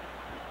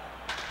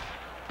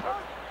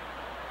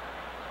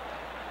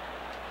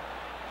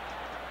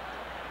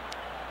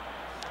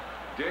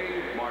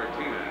 Dave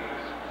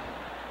Martinez.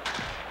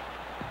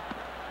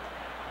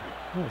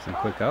 Oh, some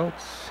quick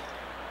outs.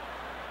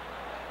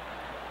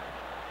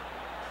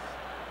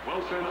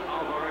 Wilson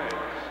Alvarez.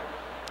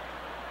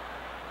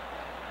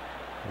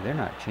 They're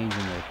not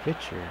changing their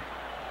pitcher.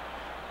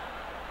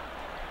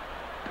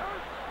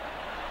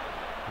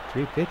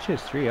 3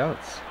 pitches, 3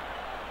 outs.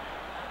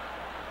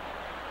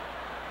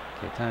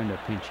 Okay, time to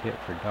pinch hit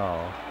for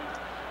Dahl.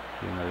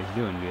 Even though he's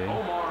doing good.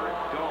 Omar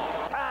Dahl.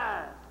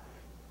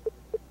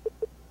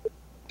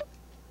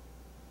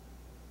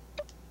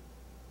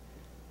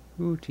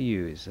 Who to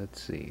use?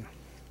 Let's see.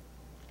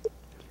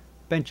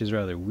 Bench is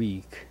rather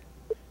weak.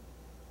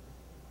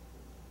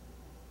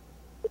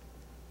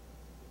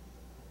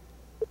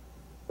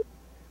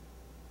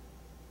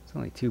 It's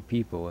only 2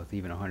 people with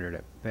even 100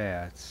 at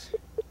bats.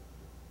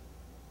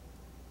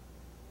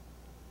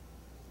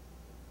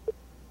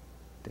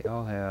 They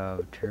all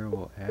have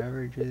terrible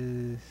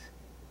averages.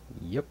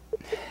 Yep.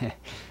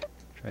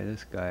 Try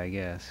this guy, I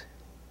guess.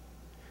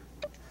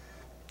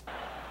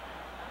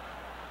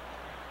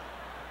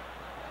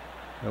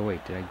 Oh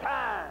wait, did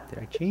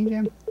I change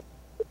him?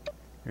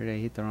 Or did I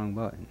hit the wrong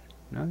button?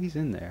 No, he's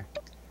in there.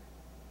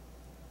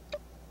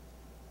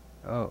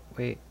 Oh,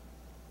 wait.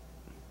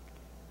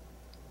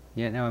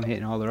 Yeah, now I'm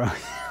hitting all the wrong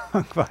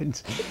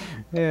buttons.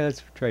 Yeah,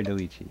 let's try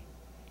delete.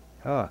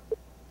 Oh,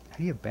 how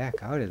do you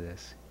back out of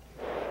this?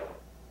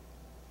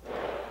 But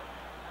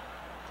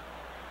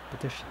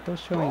they're still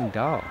showing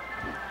doll.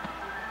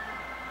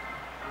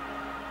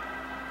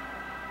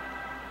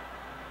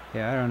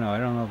 Yeah, I don't know. I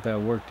don't know if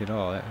that worked at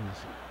all. That was.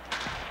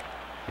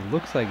 It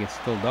looks like it's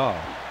still doll.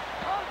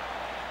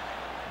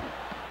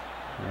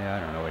 Yeah, I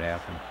don't know what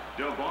happened.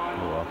 Oh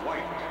well.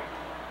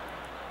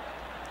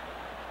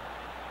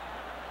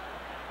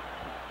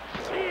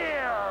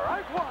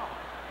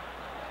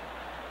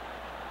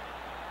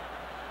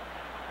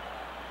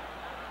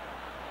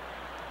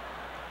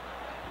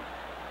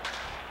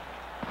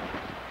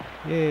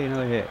 Yay,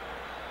 another hit.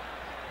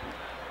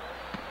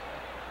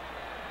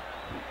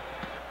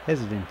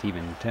 Hesitant to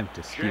even attempt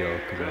to steal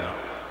because I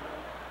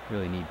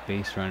really need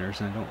base runners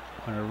and I don't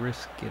want to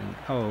risk getting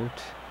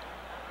out.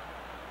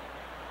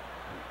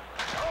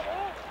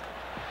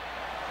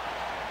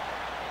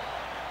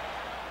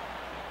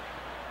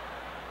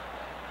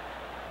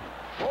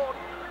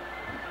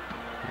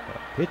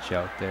 Pitch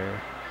out there.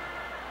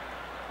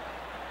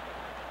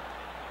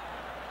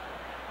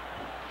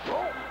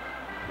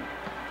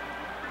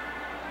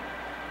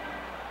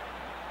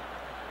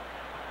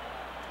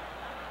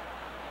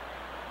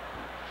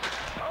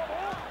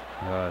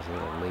 Oh, it's a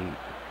little late.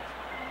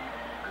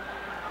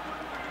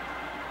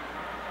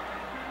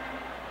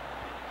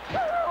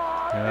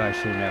 Oh, I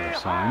should never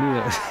saw. I knew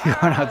that was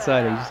going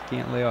outside. I just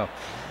can't lay off.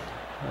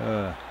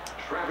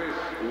 Travis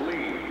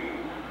Lee.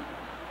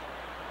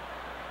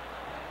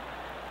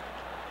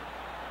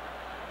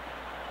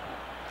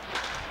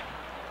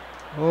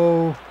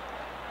 Oh, is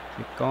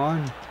it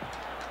gone?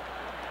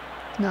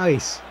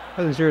 Nice.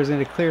 I wasn't sure it was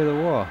going to clear the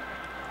wall.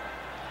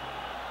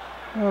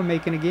 Oh,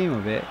 making a game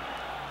of it.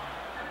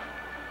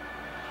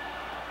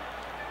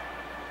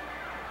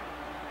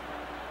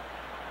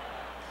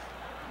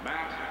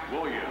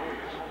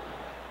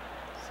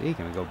 See,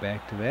 can we go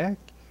back to back?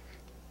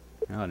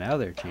 Oh, now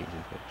they're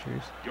changing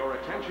pictures. Your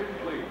attention,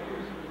 please.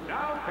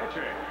 Now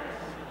pitching.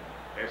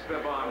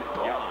 Esteban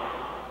Yan.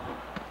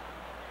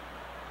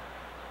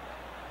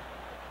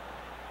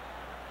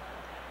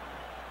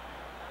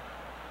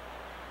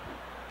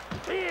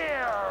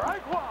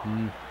 I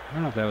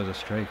don't know if that was a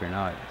strike or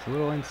not. It's a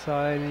little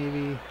inside,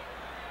 maybe.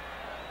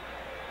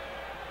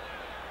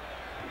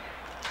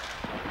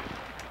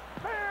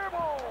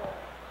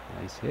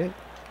 Nice hit.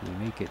 Can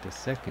we make it to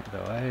second,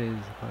 though? That is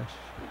the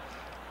question.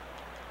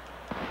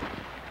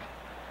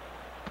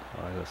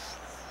 Oh, that's a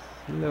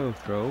slow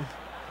throw.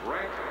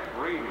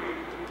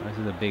 This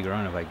is a big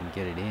run if I can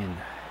get it in.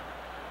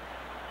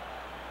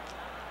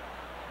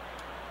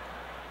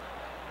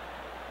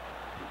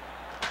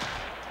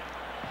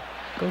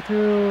 Go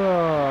through.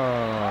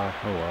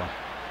 Oh well.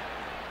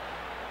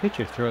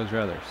 Pitcher throws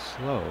rather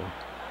slow.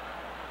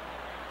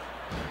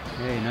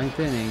 Hey, ninth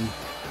inning.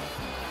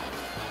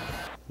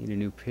 Need a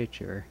new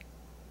pitcher.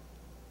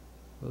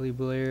 Willie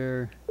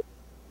Blair.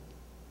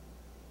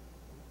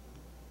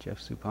 Jeff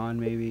Suppan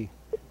maybe.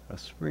 A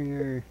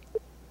Springer.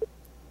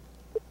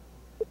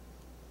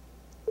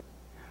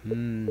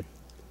 Let's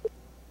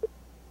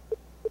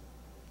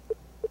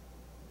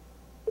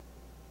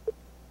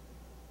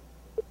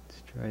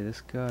try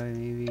this guy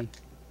maybe.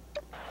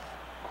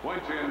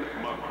 Quentin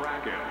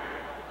McCracken.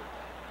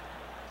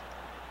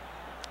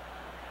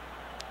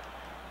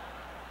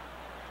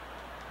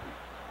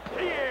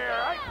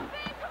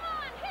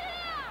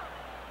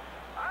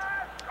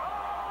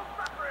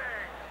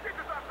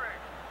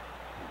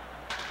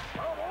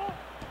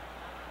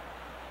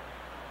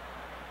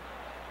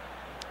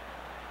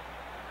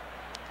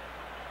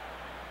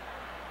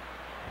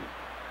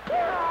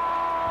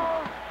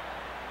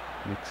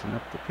 Mixing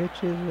up the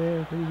pitches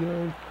there, pretty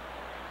good.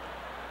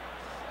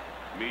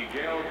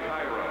 Miguel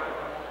Cairo.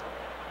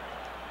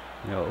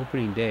 You know,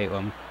 opening day, well,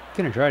 I'm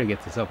gonna try to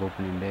get this up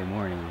opening day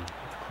morning,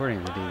 according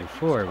to the day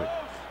before,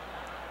 but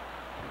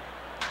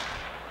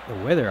the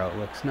weather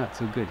outlook's not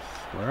so good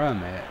where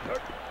I'm at.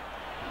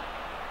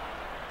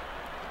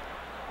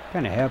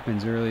 Kind of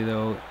happens early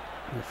though,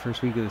 the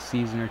first week of the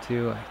season or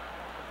two.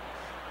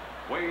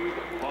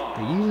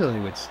 They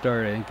usually would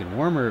start, I think, in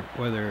warmer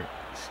weather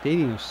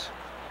stadiums,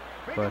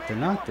 but they're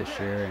not this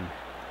year. And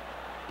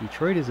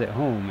Detroit is at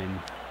home, and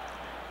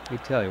I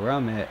tell you, where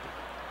I'm at,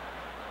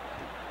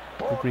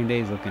 opening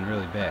day is looking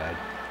really bad,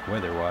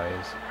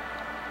 weather-wise.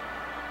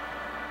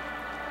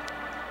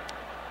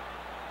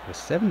 It was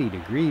 70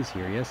 degrees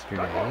here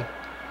yesterday.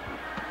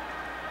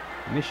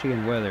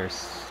 Michigan weather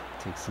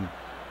takes some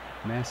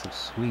massive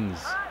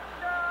swings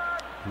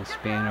in the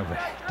span of a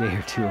day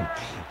or two,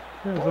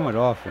 somewhat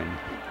often.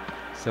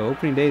 So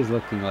opening day is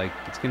looking like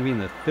it's going to be in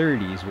the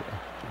 30s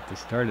at the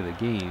start of the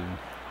game.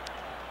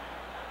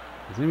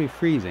 It's gonna be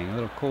freezing, a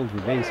little cold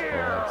for baseball,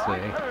 I'd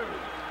say.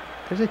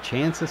 There's a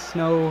chance of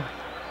snow.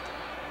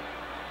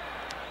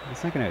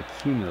 It's not gonna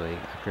accumulate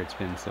after it's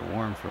been so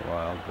warm for a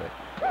while, but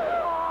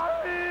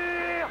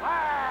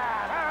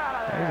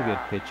there's a good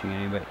pitching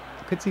inning, but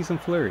could see some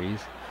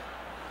flurries.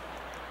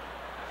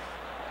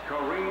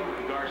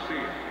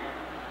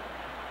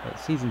 But the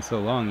season's so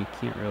long, you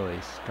can't really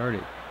start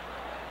it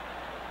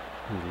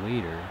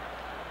later.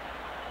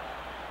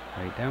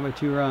 Right, down by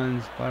 2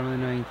 runs, bottom of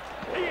the 9th.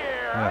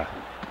 Ah,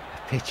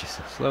 the pitch is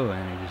so slow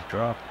and it just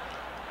dropped.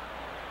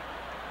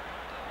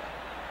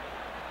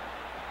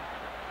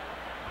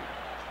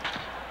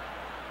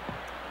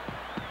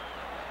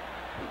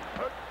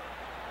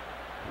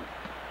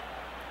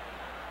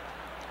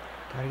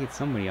 Gotta get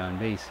somebody on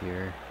base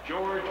here.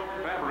 George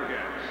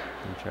Fabregas.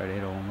 And try to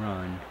hit a home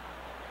run.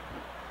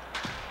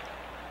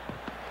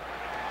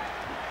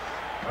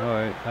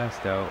 Alright,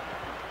 last out.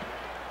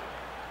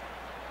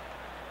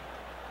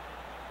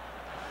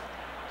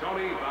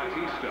 Tony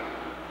Batista.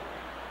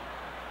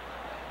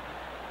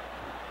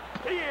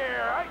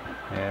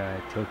 Yeah,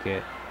 I took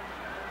it.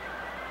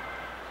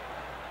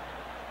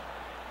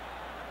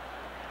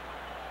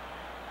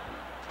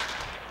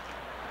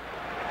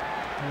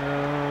 Is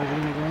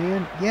it gonna go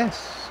in?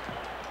 Yes!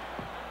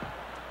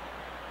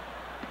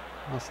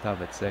 I'll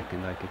stop at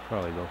second. I could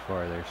probably go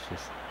farther. It's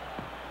just,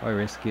 why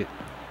risk it?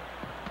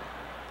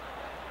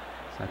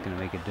 It's not gonna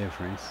make a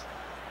difference.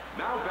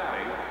 Now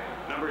batting,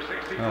 number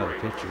 63. Oh, the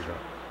pitcher's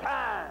up.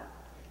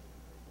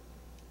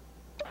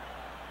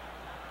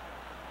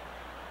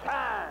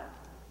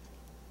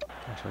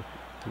 Gosh,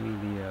 give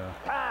me the,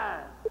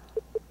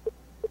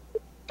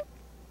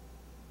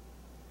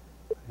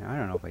 I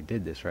don't know if I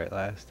did this right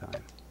last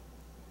time.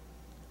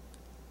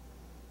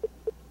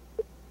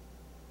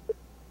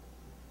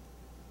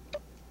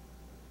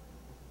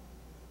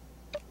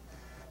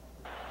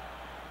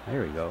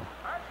 There we go.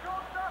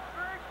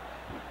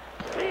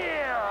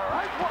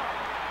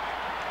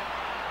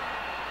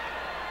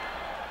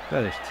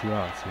 Oh, there's 2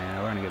 outs, man.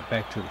 I want to get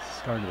back to the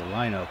start of the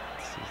lineup.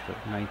 This is the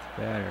 9th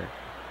batter.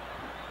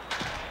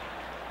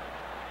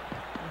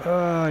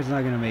 Oh, he's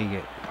not going to make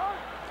it.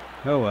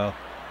 Oh well.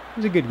 It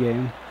was a good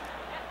game.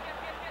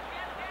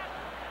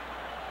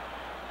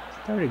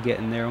 Started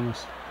getting there,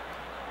 almost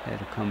had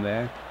to come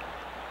back.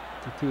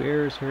 The 2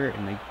 errors hurt,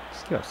 and they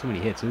just got so many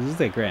hits. This is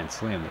that grand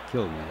slam that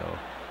killed me, though.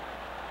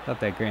 Without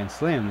that grand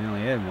slam, they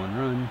only had 1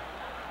 run.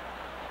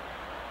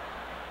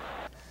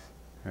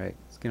 Alright,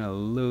 it's gonna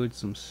load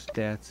some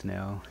stats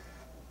now.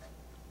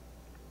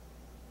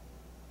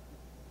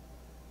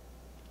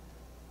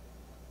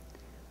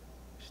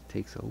 Just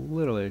takes a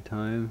little bit of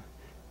time.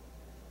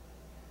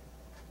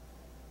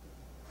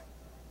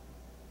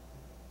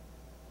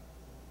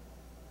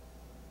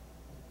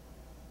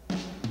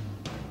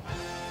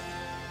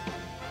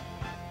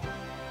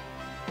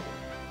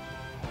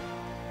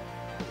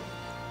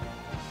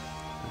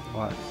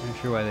 Not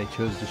sure why they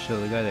chose to show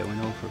the guy that went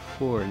 0 for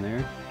 4 in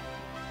there.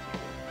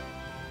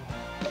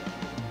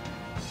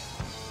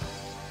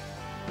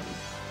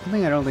 One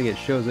thing I don't think it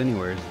shows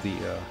anywhere is the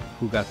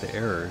who got the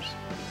errors.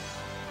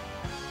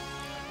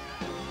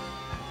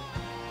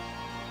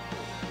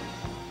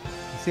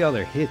 You see all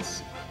their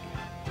hits.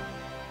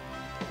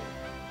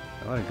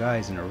 A lot of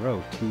guys in a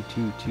row. 2,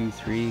 2, 2,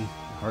 3.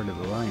 Heart of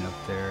the line up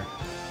there.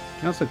 You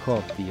can also call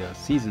up the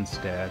season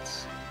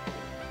stats.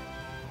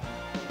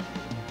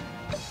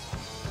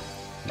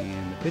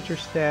 And the pitcher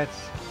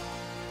stats.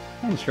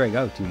 I didn't strike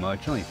out too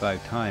much, only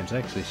 5 times. I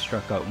actually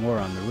struck out more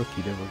on the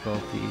rookie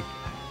difficulty.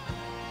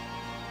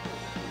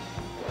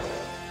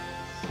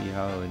 See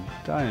how the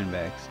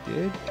Diamondbacks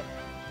did.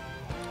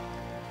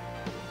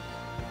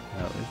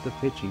 Well, there's the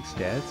pitching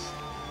stats.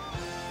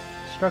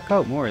 Struck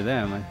out more of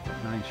them. I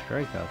got 9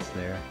 strikeouts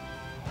there.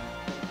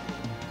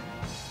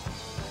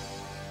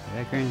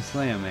 That grand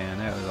slam, man,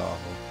 that was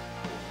awful.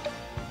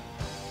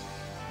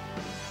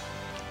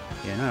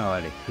 Yeah, not a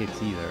lot of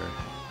hits either.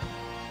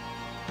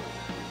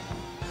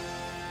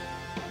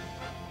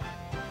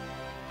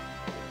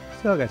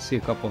 Still got to see a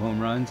couple home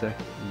runs,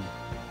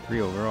 3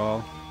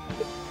 overall.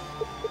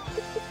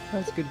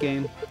 That's a good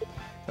game.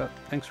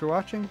 Thanks for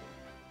watching.